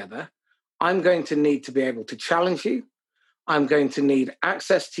work together, I'm going to need to be able to challenge you. I'm going to need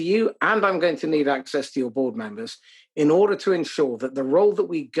access to you, and I'm going to need access to your board members in order to ensure that the role that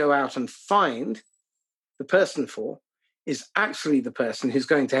we go out and find the person for is actually the person who's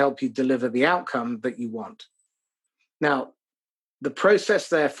going to help you deliver the outcome that you want. Now, the process,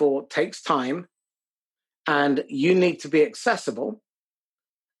 therefore, takes time, and you need to be accessible.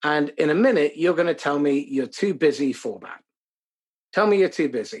 And in a minute, you're going to tell me you're too busy for that. Tell me you're too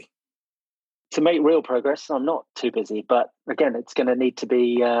busy. To make real progress, I'm not too busy. But again, it's going to need to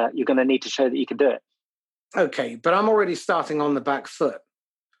be, you're going to need to show that you can do it. Okay, but I'm already starting on the back foot.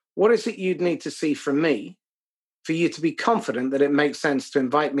 What is it you'd need to see from me for you to be confident that it makes sense to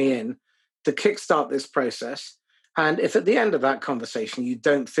invite me in to kickstart this process? And if at the end of that conversation, you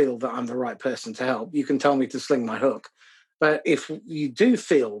don't feel that I'm the right person to help, you can tell me to sling my hook. But if you do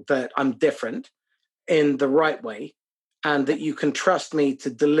feel that I'm different in the right way and that you can trust me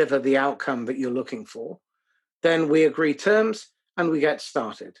to deliver the outcome that you're looking for, then we agree terms and we get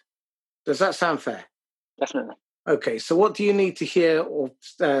started. Does that sound fair? Definitely. Okay, so what do you need to hear or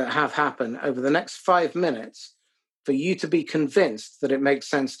have happen over the next 5 minutes for you to be convinced that it makes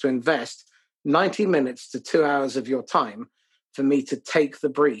sense to invest 90 minutes to 2 hours of your time for me to take the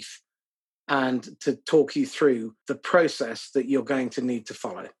brief and to talk you through the process that you're going to need to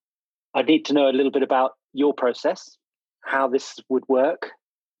follow? I need to know a little bit about your process, how this would work,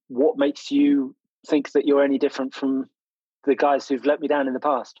 what makes you think that you're any different from the guys who've let me down in the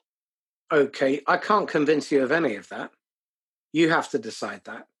past. Okay, I can't convince you of any of that. You have to decide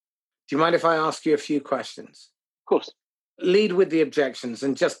that. Do you mind if I ask you a few questions? Of course. Lead with the objections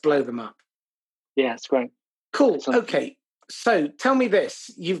and just blow them up. Yeah, it's great. Cool. Okay. So tell me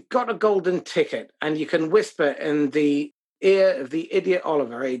this. You've got a golden ticket and you can whisper in the ear of the idiot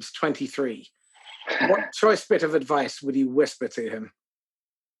Oliver, age 23. What choice bit of advice would you whisper to him?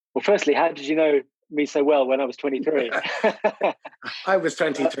 Well, firstly, how did you know me so well when I was 23? I was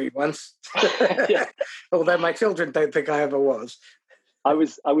 23 once. Yeah. Although my children don't think I ever was. I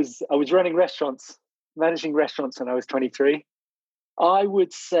was running restaurants, managing restaurants when I was 23. I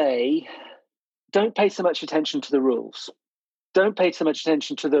would say don't pay so much attention to the rules. Don't pay so much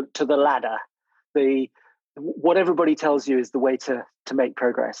attention to the ladder. What everybody tells you is the way to make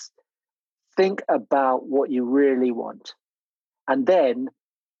progress. Think about what you really want, and then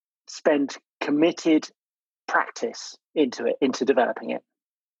spend committed practice into developing it.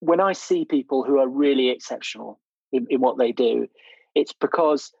 when I see people who are really exceptional in what they do, it's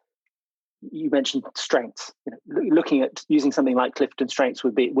because you mentioned strengths. Looking at using something like Clifton Strengths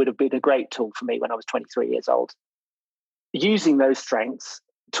would have been a great tool for me when I was 23 years old. Using those strengths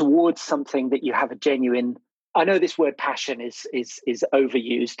towards something that you have a genuine. I know this word passion is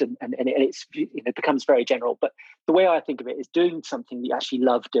overused and it becomes very general, but the way I think of it is doing something you actually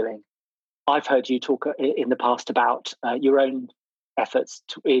love doing. I've heard you talk in the past about your own efforts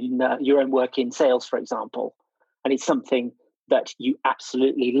in your own work in sales, for example, and it's something that you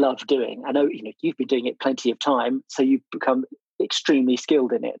absolutely love doing. I know you've been doing it plenty of time, so you've become extremely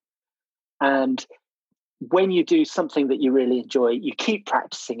skilled in it. And when you do something that you really enjoy, you keep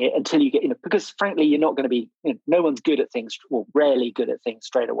practicing it until you get, because frankly, you're not going to be, no one's good at things, or rarely good at things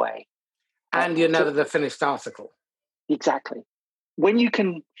straight away. And you're never the finished article. Exactly. When you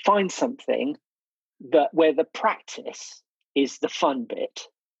can find something where the practice is the fun bit,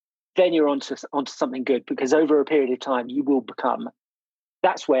 then you're onto something good, because over a period of time, you will become,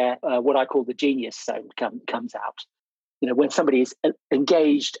 that's where what I call the genius zone comes out. When somebody is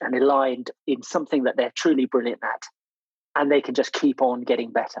engaged and aligned in something that they're truly brilliant at, and they can just keep on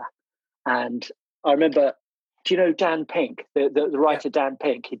getting better. And I remember, do you know Dan Pink, the writer Dan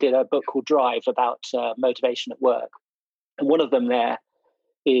Pink? He did a book called Drive about motivation at work. And one of them there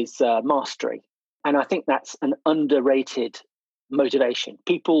is mastery. And I think that's an underrated motivation.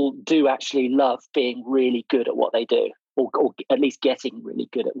 People do actually love being really good at what they do, or at least getting really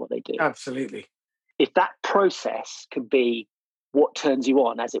good at what they do. Absolutely. If that process can be what turns you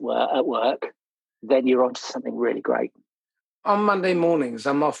on, as it were, at work, then you're onto something really great. On Monday mornings,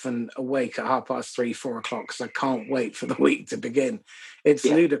 I'm often awake at 3:30, 4 o'clock, because I can't wait for the week to begin. It's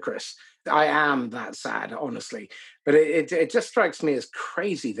ludicrous. I am that sad, honestly. But it just strikes me as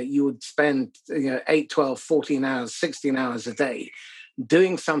crazy that you would spend 8, 12, 14 hours, 16 hours a day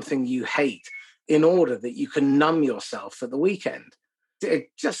doing something you hate in order that you can numb yourself at the weekend. It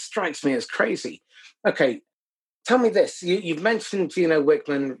just strikes me as crazy. Okay, tell me this. You've mentioned Gino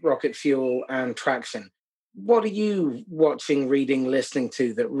Wickman, Rocket Fuel, and Traction. What are you watching, reading, listening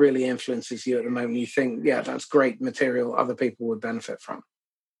to that really influences you at the moment? You think, that's great material other people would benefit from?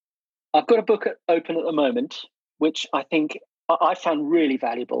 I've got a book open at the moment, which I think I found really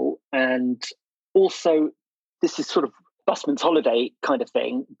valuable. And also, this is sort of busman's holiday kind of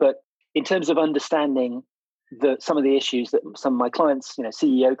thing, but in terms of understanding some of the issues that some of my clients,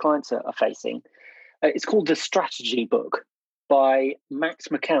 CEO clients are facing, it's called The Strategy Book by Max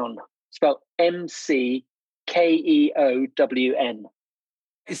McKeown, spelled McKeown.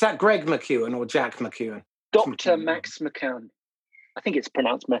 Is that Greg McKeown or Jack McKeown? Dr. Max McKeown. I think it's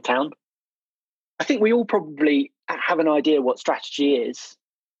pronounced McKeown. I think we all probably have an idea what strategy is.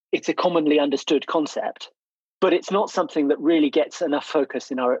 It's a commonly understood concept, but it's not something that really gets enough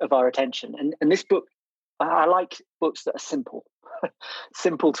focus of our attention. And this book, I like books that are simple,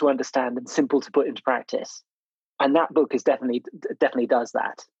 simple to understand and simple to put into practice. And that book is definitely does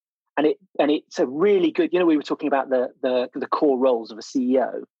that. And it's a really good, we were talking about the core roles of a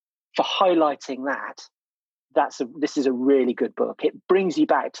CEO. For highlighting that, this is a really good book. It brings you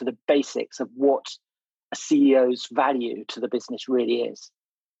back to the basics of what a CEO's value to the business really is,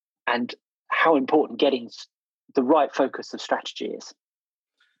 and how important getting the right focus of strategy is.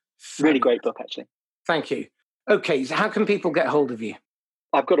 Really great book, actually. Thank you. Okay, so how can people get hold of you?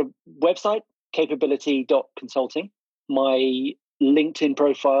 I've got a website, capability.consulting. My LinkedIn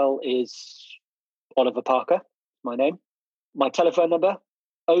profile is Oliver Parker, my name. My telephone number,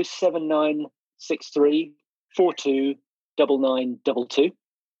 07963 429922.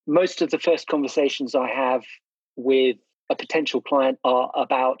 Most of the first conversations I have with a potential client are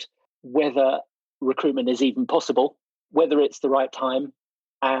about whether recruitment is even possible, whether it's the right time.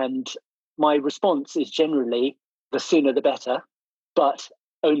 And my response is generally the sooner the better, but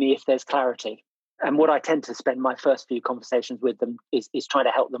only if there's clarity. And what I tend to spend my first few conversations with them is trying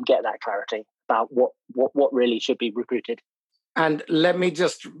to help them get that clarity about what really should be recruited. And let me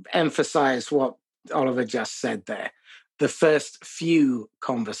just emphasize what Oliver just said there. The first few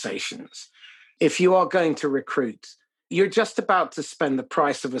conversations. If you are going to recruit, you're just about to spend the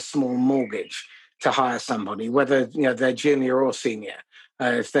price of a small mortgage to hire somebody, whether they're junior or senior.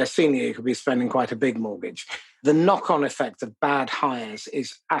 If they're senior, you could be spending quite a big mortgage. The knock-on effect of bad hires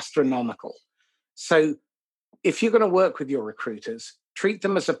is astronomical. So if you're going to work with your recruiters, treat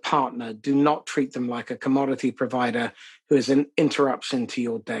them as a partner. Do not treat them like a commodity provider who is an interruption to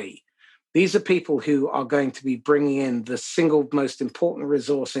your day. These are people who are going to be bringing in the single most important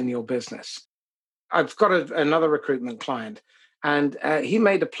resource in your business. I've got another recruitment client, And he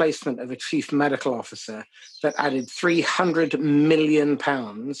made a placement of a chief medical officer that added £300 million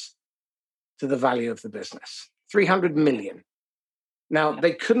to the value of the business. 300 million. Now,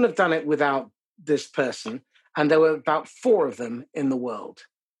 they couldn't have done it without this person, and there were about 4 of them in the world.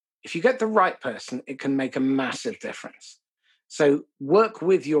 If you get the right person, it can make a massive difference. So work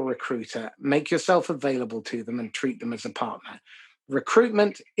with your recruiter, make yourself available to them, and treat them as a partner.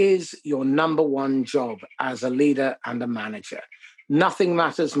 Recruitment is your number one job as a leader and a manager. Nothing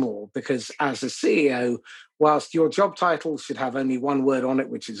matters more, because as a CEO, whilst your job title should have only one word on it,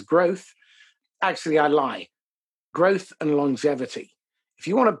 which is growth, actually I lie. Growth and longevity. If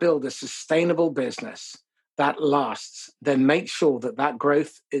you want to build a sustainable business that lasts, then make sure that that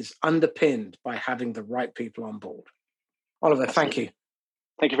growth is underpinned by having the right people on board. Oliver, thank you.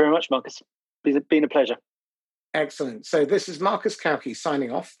 Thank you very much, Marcus. It's been a pleasure. Excellent. So this is Marcus Cauchi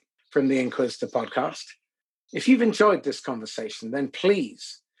signing off from the Inquisitor podcast. If you've enjoyed this conversation, then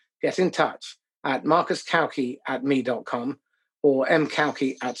please get in touch at marcuscauchi@me.com or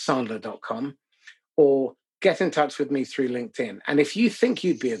mcauchi@sandler.com, or get in touch with me through LinkedIn. And if you think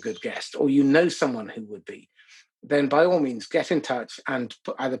you'd be a good guest, or you know someone who would be, then by all means, get in touch and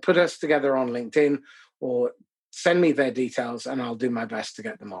either put us together on LinkedIn or send me their details, and I'll do my best to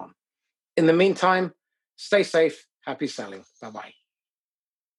get them on. In the meantime, stay safe. Happy selling. Bye-bye.